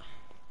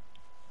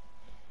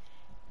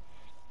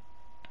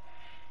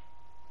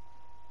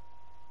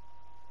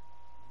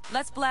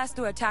 Let's blast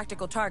through a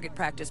tactical target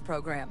practice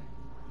program.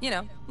 You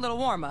know, little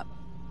warm-up.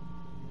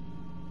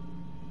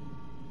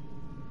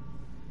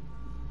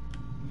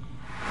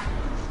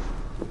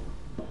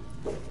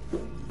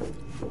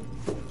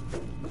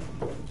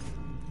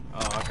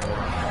 Oh, okay.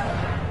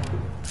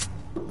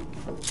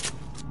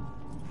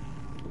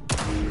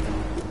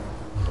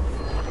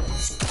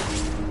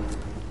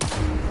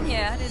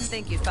 Yeah, I didn't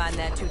think you'd find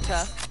that too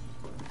tough.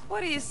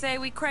 What do you say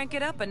we crank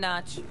it up a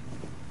notch?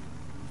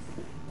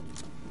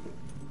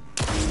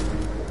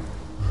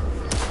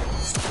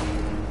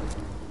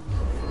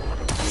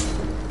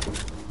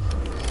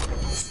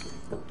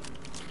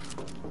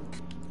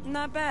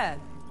 Not bad.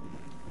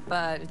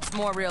 But it's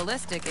more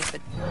realistic if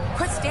it...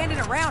 Quit standing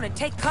around and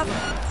take cover!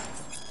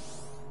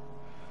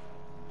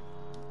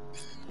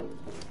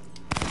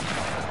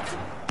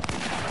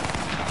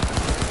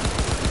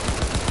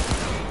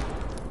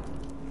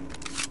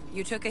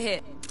 You took a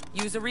hit.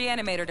 Use a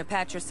reanimator to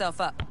patch yourself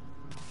up.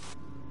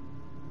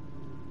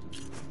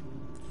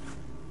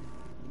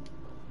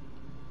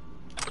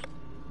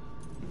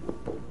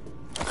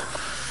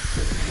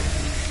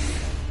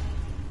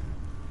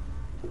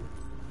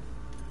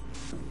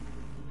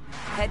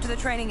 Head to the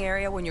training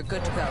area when you're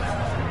good to go.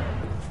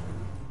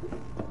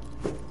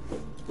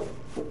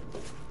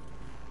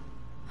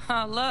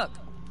 Oh, look.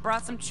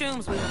 Brought some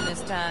chooms with him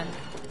this time.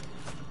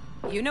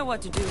 You know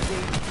what to do, V.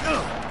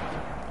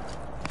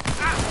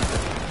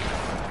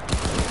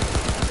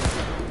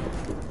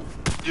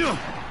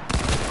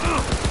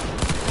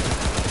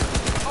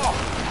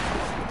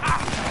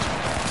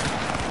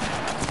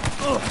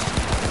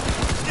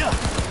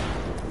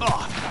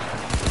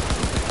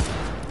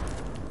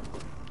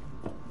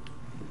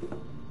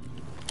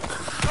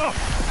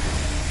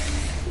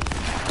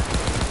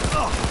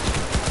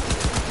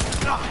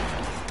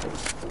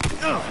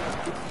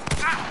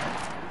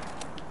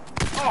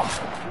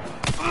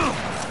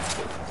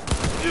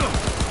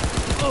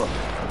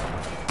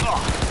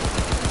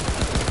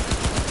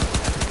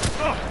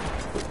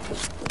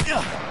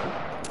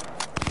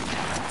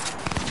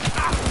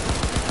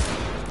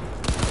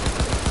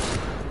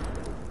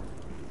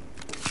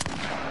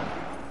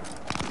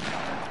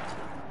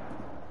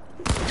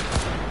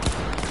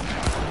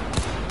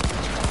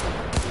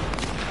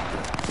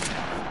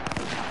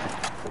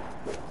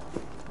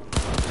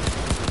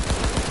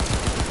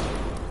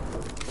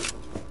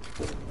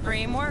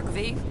 Dream work,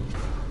 V.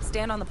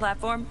 Stand on the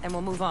platform and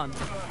we'll move on.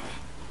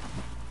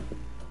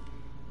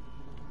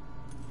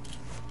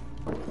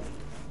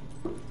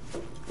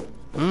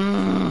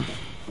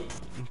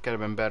 Could have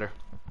been better.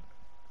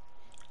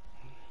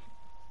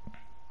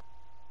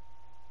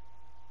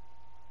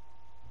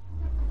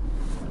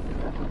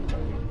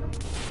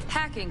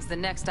 Hacking's the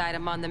next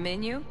item on the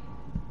menu.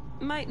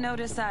 Might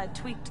notice I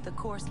tweaked the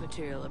course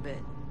material a bit.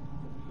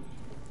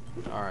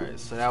 Alright,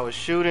 so that was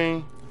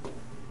shooting.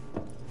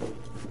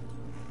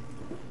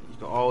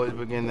 You can always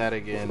begin that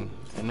again.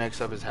 And next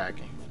up is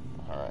hacking.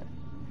 Alright.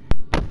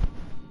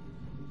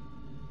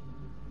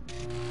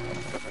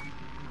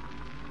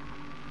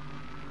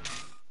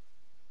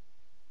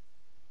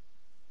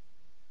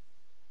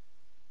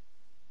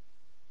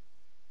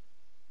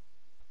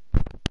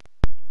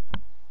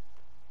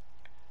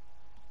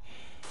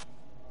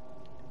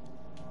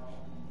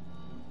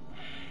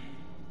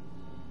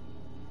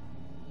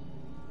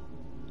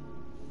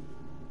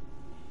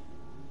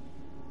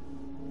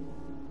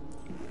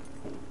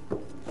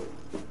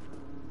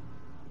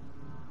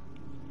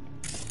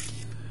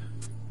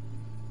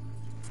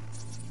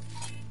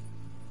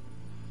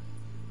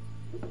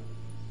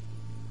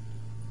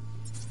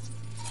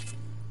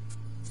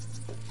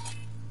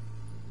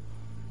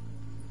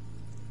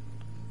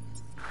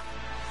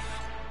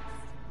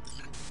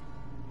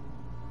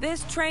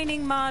 This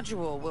training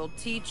module will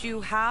teach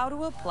you how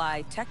to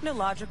apply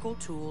technological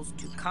tools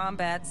to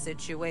combat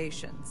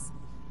situations.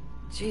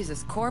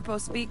 Jesus, Corpo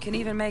speak can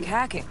even make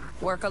hacking.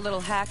 Work a little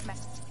hack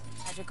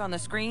magic on the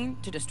screen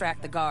to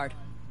distract the guard.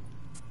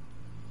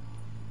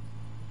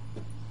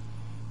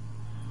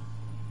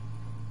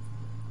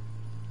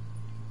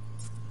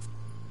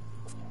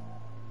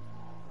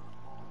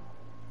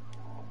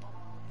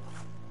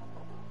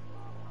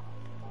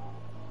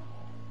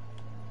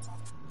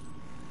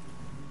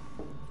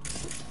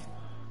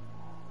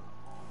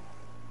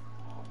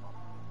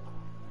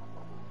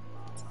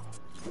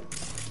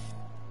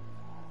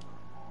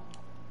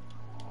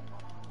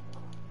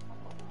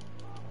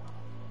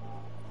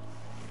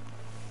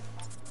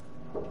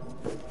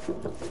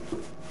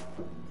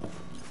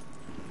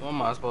 What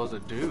am I supposed to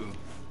do?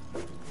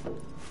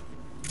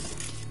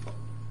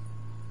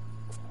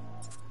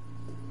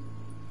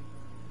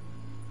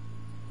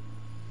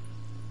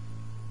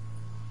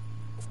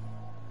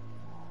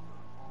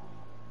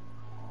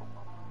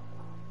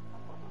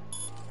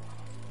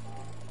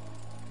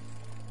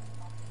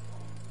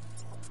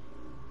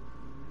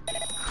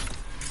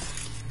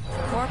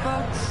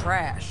 Corpo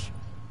trash.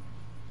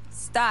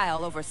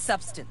 Style over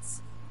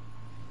substance.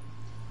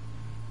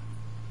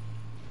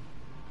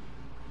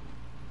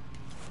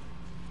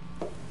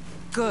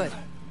 Good.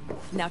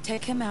 Now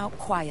take him out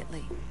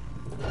quietly.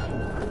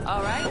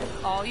 All right,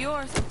 all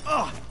yours.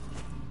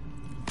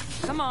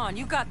 Come on,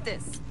 you got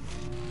this.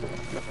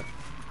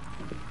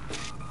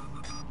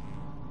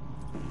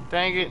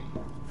 Dang it.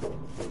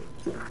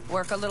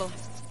 Work a little.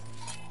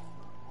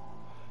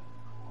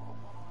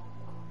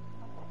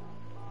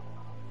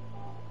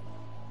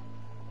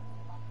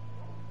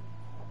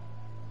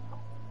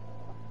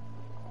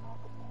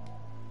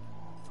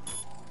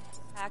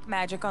 Hack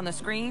magic on the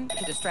screen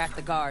to distract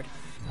the guard.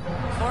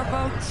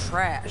 Corpo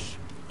trash.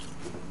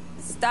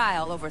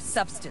 Style over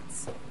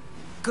substance.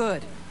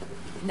 Good.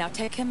 Now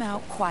take him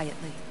out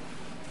quietly.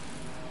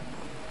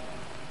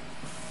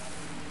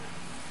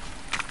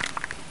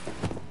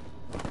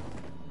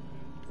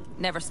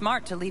 Never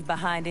smart to leave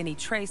behind any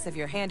trace of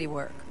your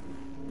handiwork.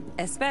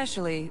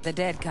 Especially the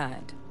dead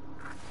kind.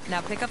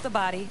 Now pick up the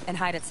body and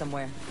hide it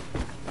somewhere.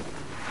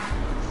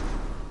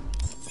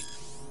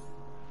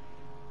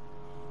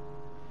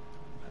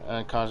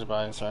 Unconscious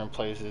by in certain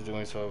places,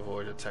 doing so to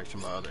avoid detection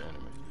by other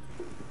enemies.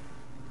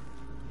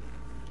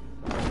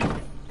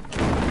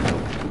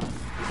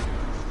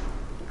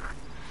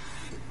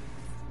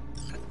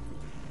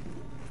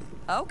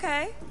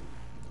 Okay.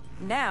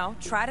 Now,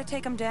 try to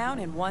take him down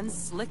in one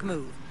slick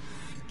move.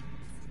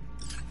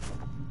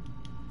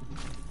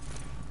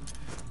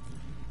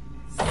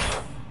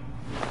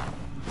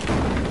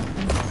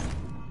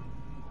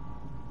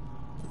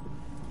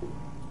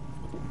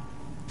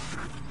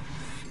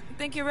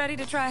 think you're ready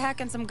to try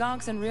hacking some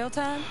gonks in real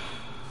time?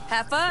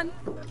 Have fun!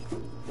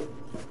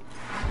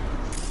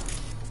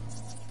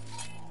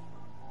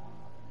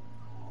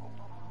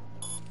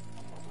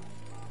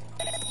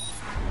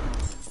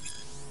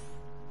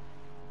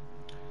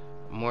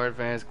 More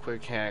advanced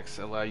quick hacks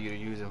allow you to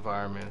use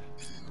environment.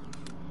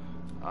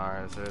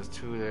 Alright, so there's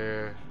 2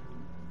 there.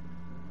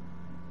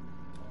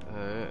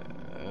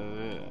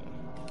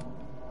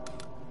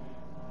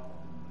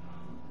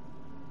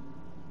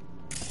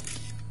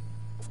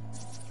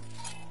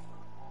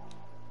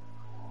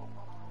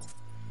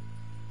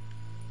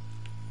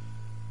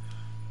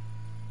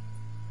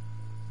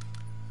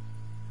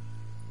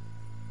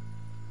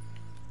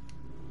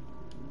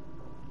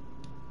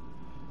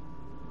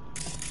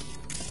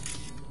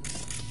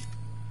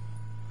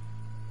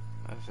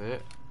 That's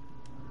it.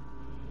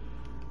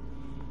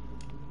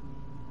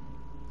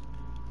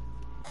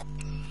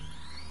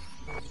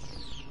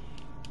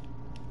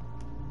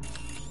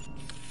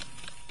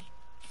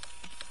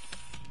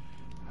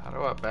 How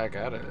do I back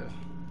out of this?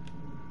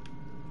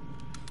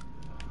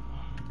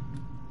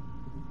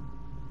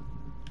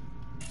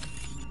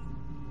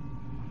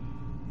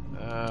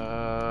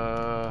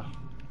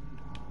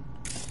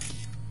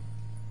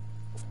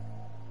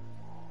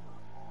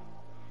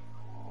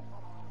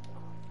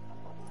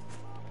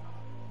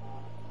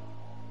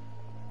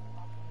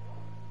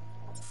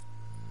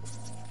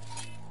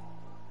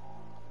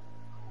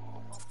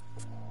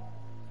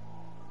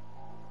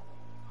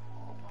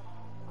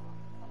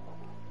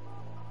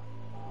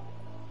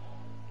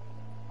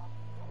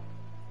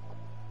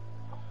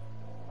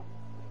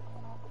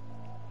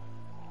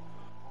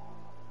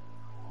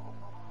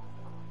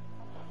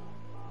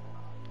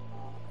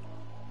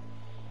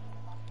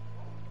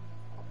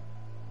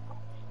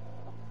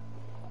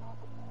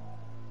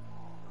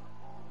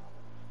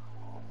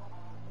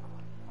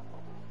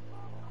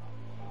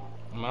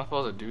 Am I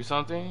supposed to do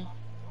something?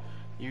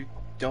 You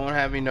don't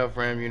have enough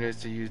RAM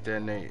units to use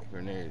detonate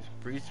grenades.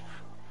 Breach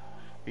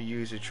be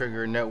used to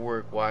trigger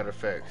network-wide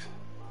effects.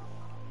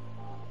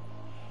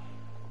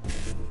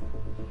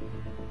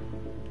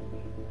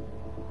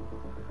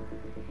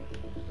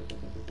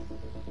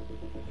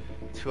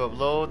 To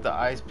upload the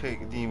Ice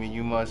Pick Demon,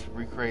 you must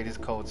recreate its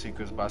code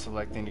sequence by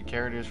selecting the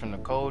characters from the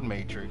code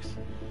matrix.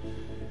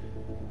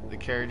 The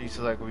character you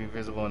select will be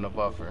visible in the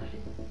buffer.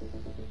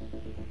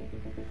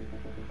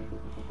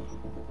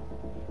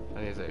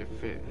 I need to say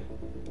fit.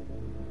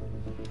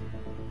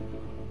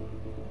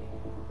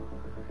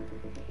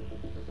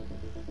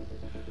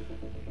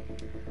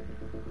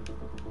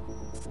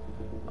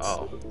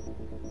 Oh.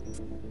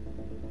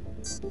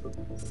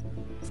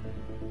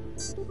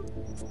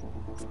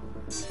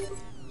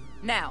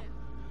 Now,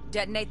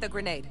 detonate the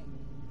grenade.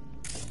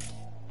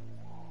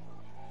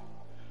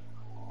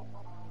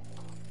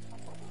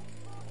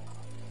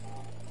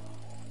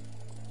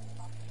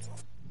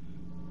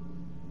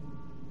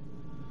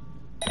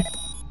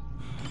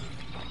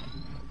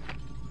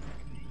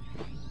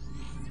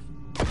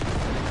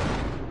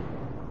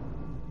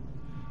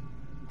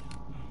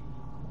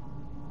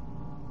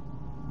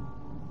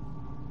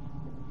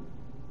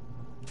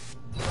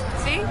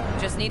 See?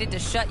 Just needed to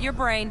shut your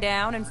brain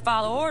down and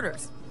follow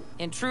orders.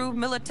 In true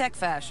Militech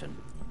fashion.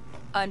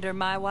 Under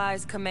my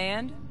wise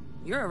command,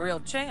 you're a real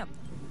champ.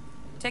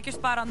 Take your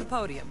spot on the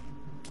podium.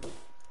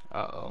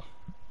 Uh-oh.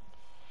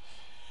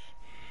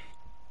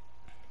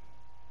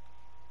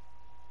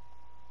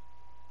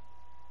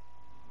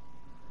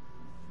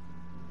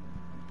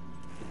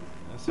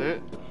 That's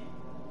it?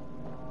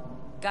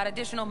 Got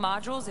additional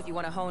modules if you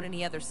want to hone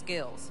any other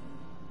skills.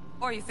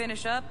 Or you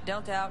finish up,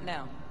 Delta out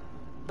now.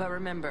 But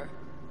remember,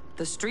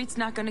 the street's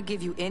not gonna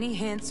give you any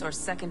hints or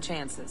second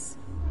chances.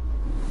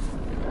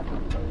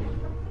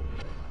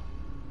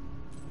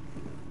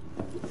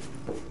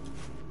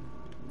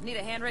 Need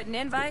a handwritten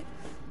invite?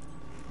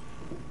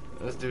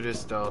 Let's do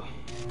this though.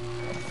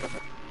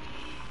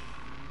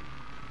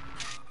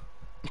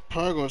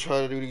 Probably gonna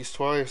try to do these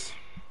twice.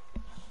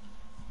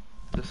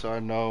 Just so I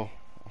know.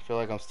 I feel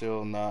like I'm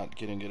still not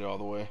getting it all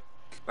the way.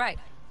 Right.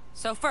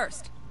 So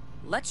first,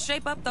 let's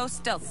shape up those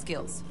stealth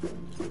skills.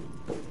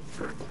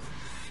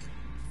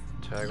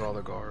 Tag all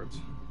the guards.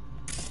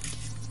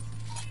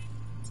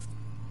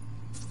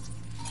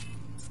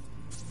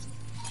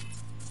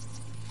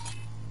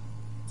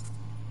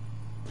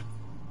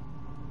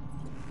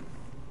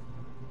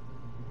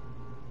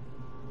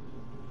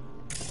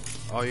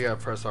 Oh, you gotta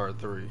press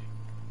R3.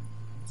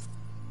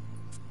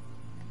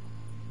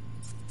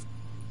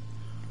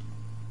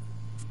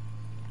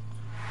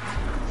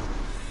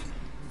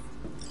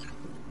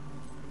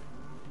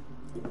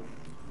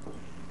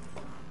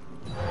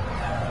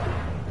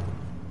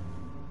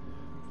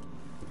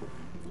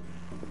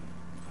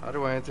 How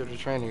do I enter the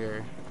training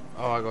area?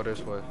 Oh, I go this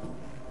way.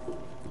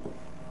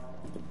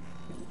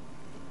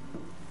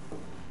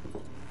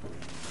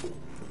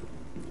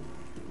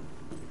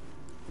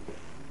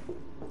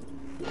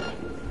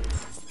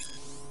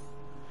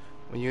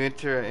 When you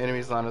enter an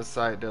enemy's line of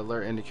sight, the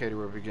alert indicator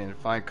will begin.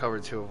 Find cover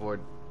to avoid.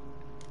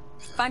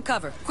 Find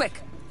cover,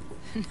 quick.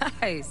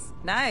 Nice,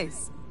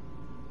 nice.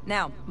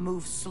 Now,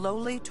 move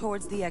slowly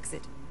towards the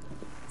exit.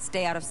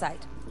 Stay out of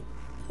sight.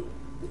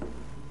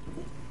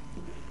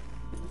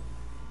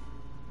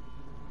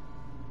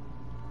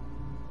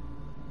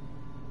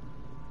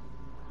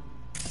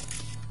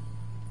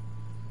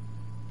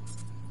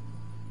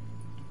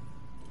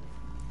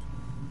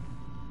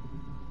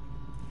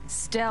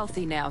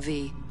 Stealthy now,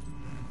 V.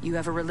 You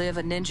ever relive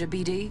a ninja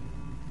BD?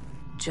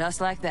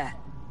 Just like that.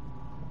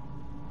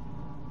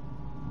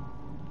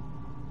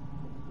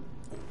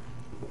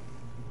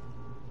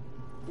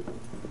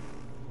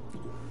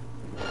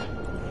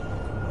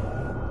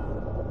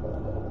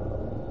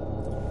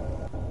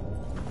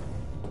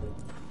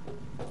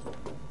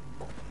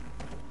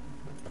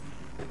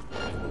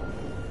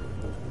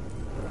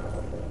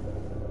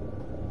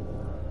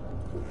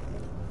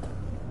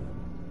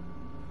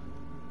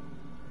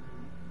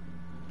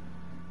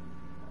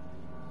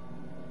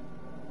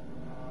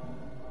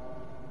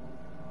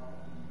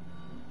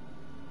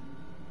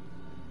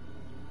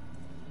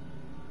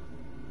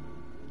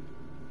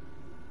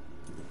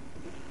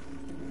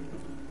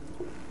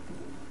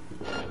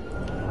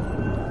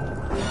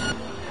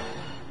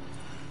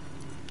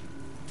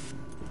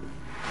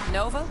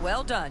 Nova,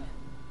 well done.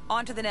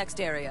 On to the next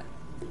area.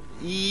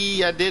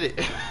 Yee, I did it.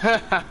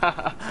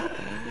 That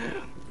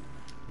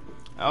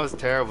was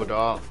terrible,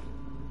 dog.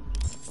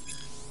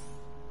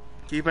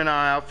 Keep an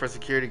eye out for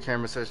security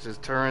cameras such as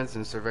turrets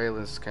and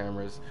surveillance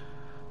cameras,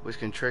 which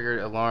can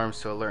trigger alarms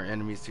to alert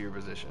enemies to your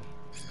position.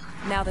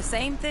 Now the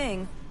same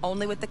thing,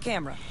 only with the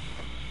camera.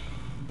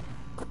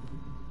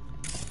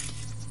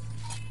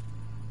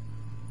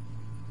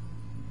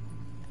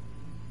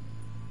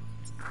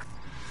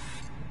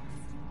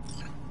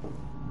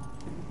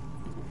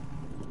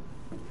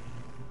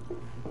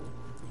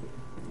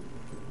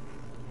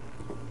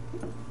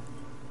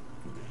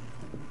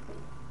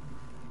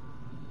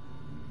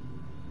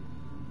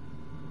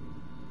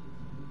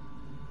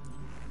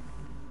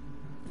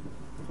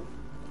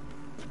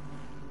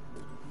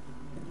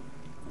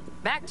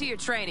 Back to your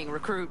training,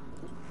 recruit.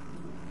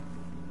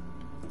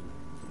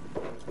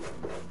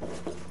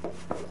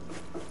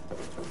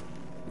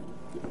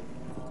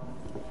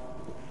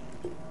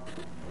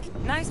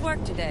 Nice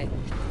work today.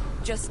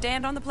 Just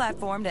stand on the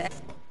platform to...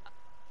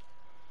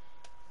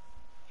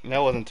 That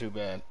wasn't too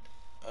bad.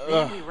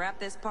 Then we wrap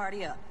this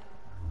party up.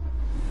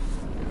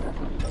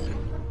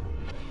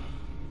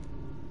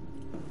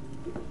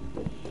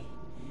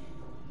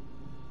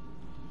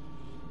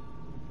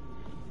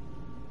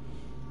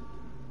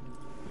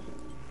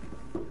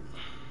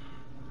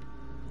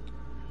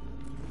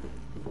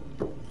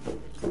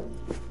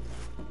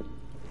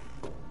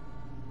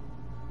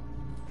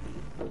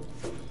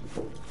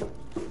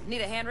 Need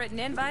a handwritten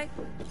invite?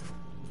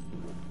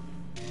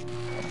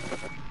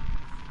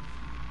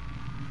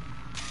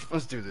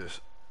 Let's do this.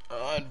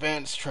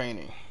 Advanced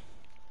training.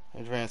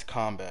 Advanced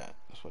combat.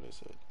 That's what it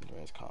said.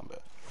 Advanced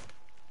combat.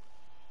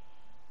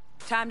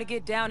 Time to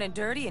get down and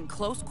dirty in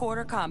close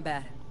quarter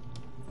combat.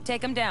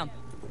 Take him down.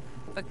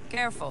 But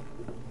careful.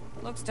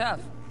 Looks tough.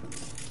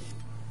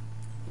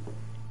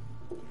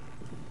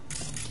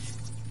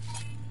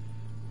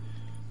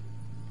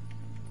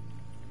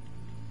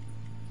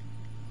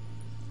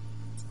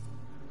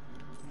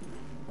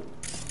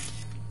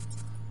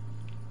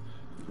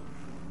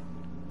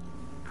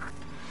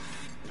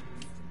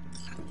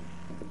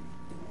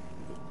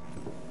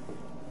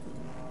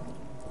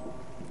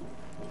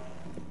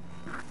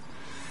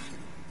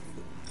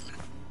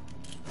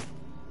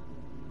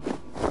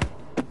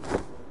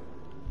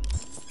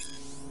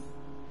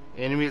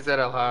 Enemies at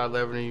a higher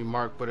level than you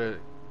mark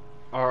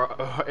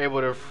are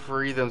able to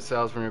free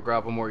themselves from your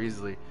grapple more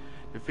easily.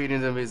 Defeating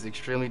them is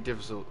extremely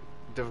difficult,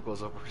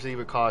 so proceed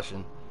with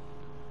caution.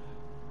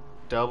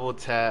 Double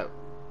tap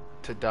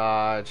to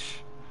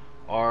dodge.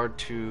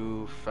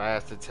 R2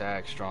 fast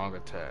attack, strong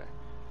attack.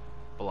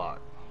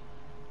 Block.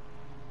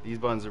 These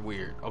buttons are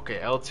weird. Okay,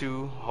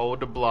 L2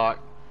 hold the block.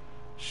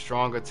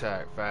 Strong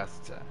attack,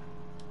 fast attack.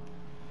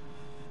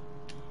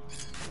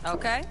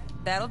 Okay,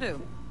 that'll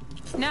do.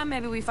 Now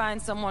maybe we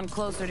find someone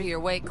closer to your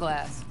weight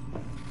class.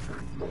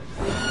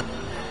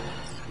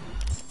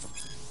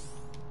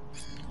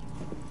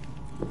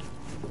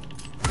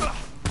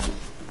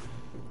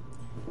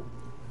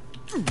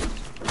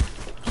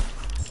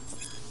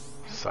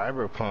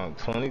 Cyberpunk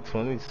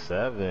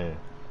 2027.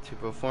 To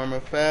perform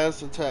a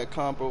fast attack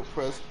combo,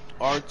 press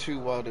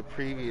R2 while the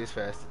previous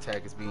fast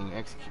attack is being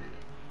executed.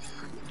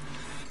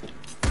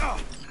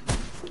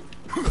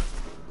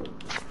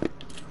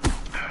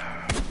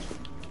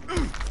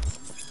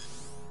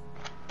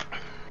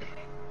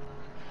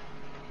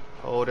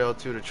 Hold L2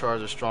 to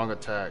charge a strong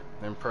attack,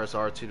 then press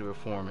R2 to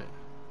perform it.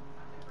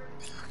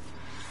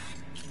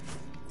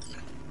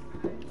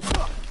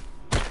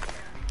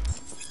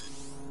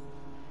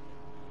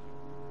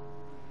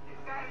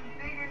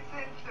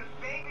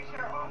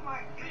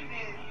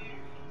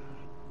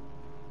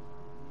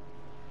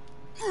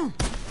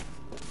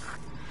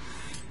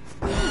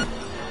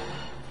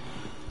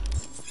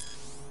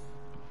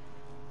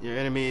 Your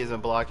enemy enemy is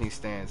in blocking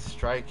stance.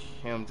 Strike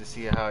him to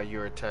see how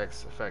your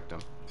attacks affect him.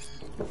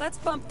 Let's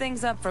bump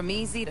things up from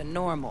easy to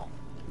normal.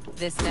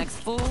 This next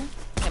fool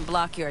can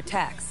block your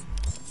attacks.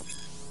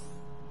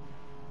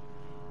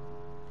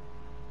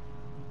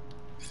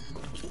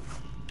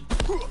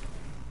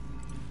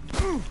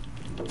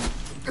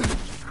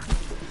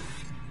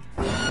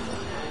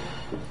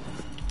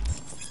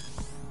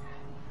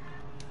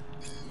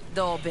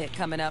 Dull bit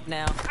coming up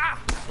now.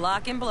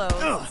 Blocking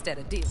blows instead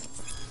of dealing.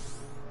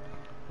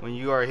 When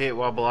you are hit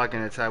while blocking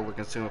an attack with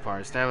consume power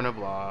and stamina,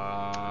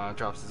 blah,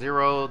 drops to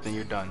 0, then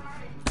you're done.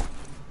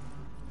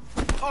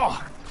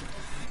 Oh!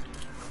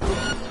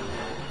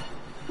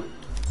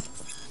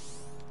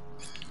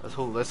 Let's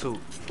hoop, let's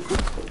hoop.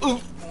 Ooh,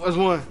 that's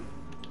 1.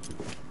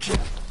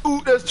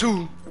 Ooh, that's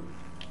 2.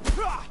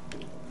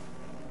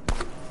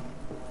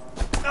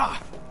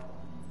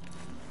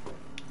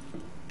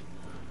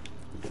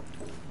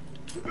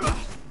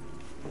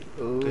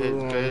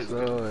 Ooh, I'm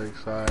so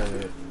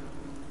excited.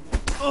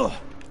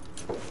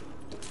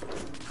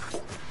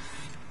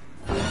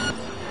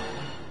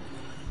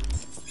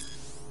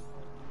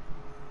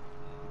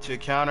 To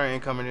counter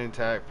incoming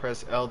attack,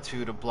 press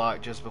L2 to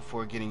block just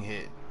before getting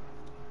hit.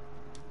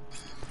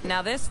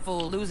 Now this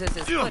fool loses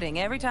his footing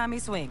every time he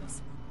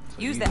swings.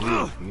 So Use you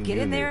that. knew Get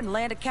in there it. and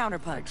land a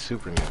counterpunch. Like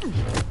Superman.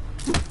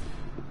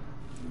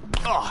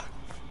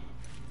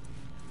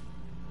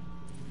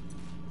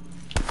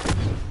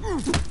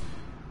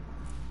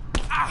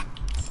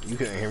 You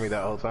couldn't hear me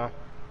that whole time?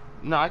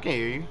 No, I can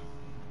hear you.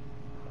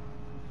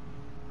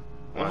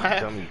 Why don't you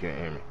tell me you can't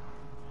hear me?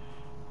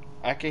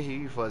 I can hear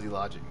you, Fuzzy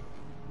Logic.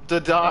 To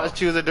dodge,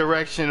 choose a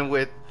direction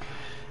with,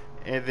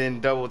 and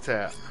then double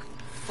tap.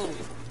 Fool.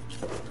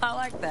 I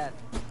like that.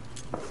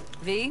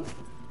 V,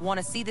 want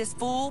to see this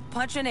fool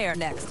punch in air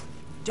next.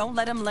 Don't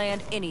let him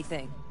land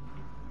anything.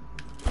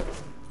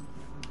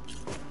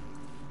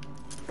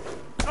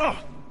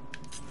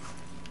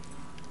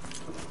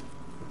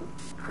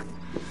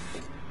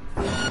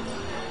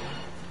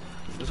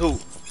 Let's hoop.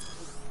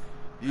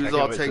 Use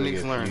all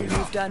techniques learned.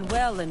 You've done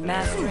well in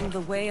mastering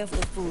the way of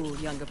the fool,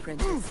 younger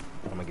princess.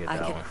 I'm gonna get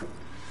that one.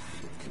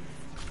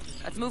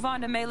 Let's move on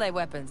to melee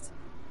weapons.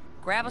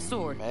 Grab a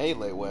sword.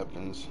 Melee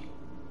weapons.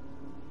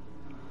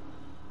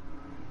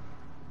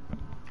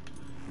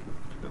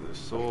 The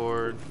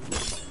sword.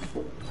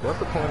 What's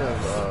the point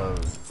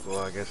of, well,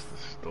 I guess the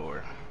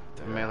store.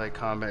 The melee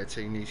combat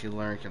techniques you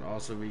learn can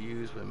also be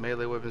used with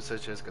melee weapons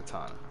such as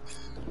katana.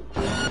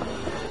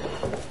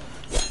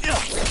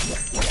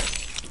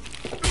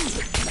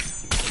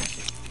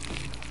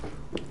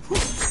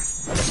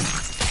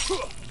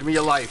 Give me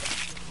your life.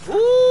 Ooh,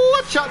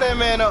 I chopped that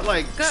man up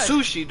like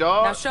sushi,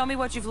 dog. Now show me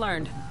what you've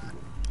learned.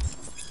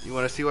 You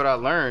want to see what I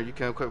learned? You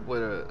can equip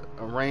with a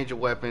range of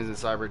weapons in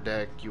Cyber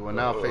Deck. You will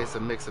now face a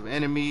mix of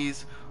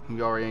enemies whom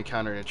you already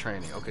encountered in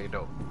training. Okay,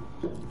 dope.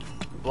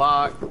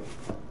 Block.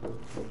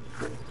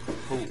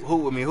 Who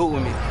with me? Who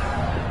with me?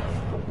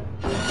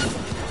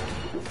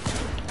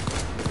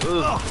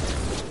 Ugh.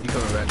 You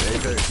coming back to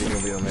Apex? You're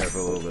gonna be on there for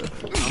a little bit.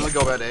 I'm gonna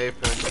go back to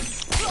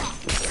Apex.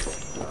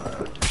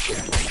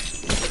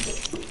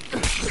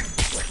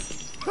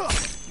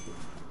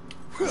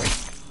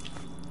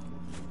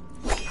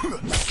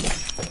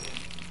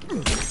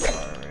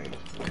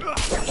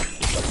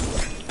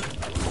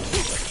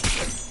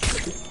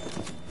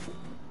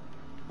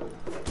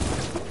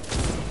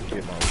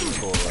 Get my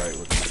recoil right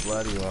with the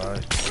bloody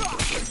line.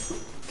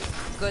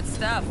 Good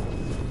stuff.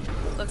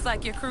 Looks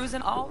like you're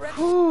cruising already.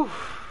 Whew.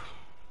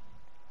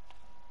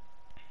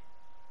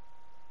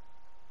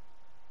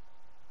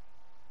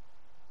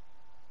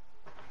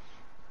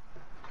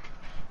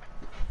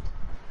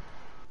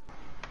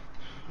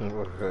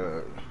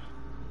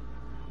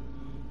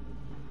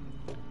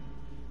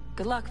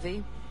 Good luck,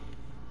 V.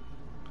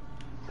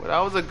 Well, that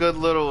was a good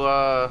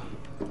little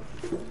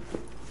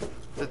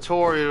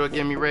tutorial to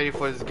get me ready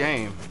for this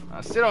game.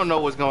 I still don't know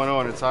what's going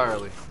on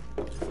entirely,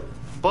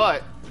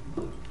 but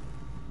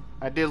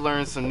I did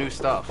learn some new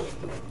stuff.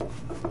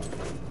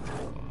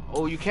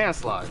 Oh, you can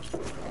slide.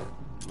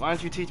 Why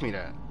don't you teach me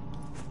that?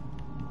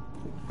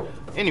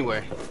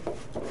 Anyway.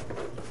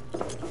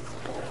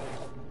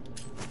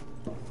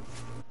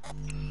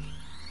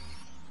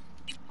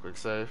 Quick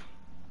save.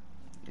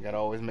 You gotta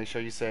always make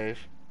sure you save.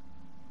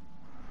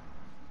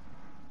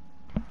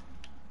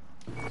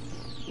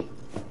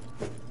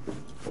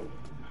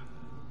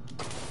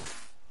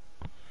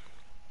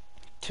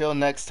 Till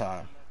next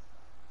time.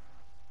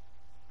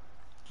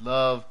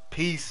 Love,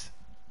 peace.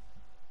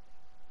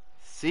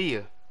 See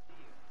ya.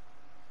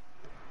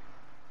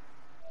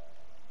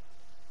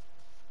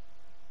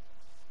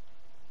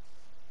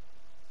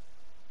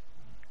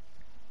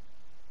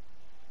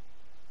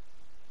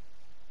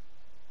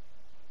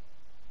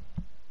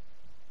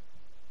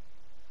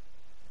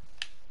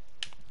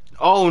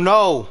 Oh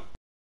no!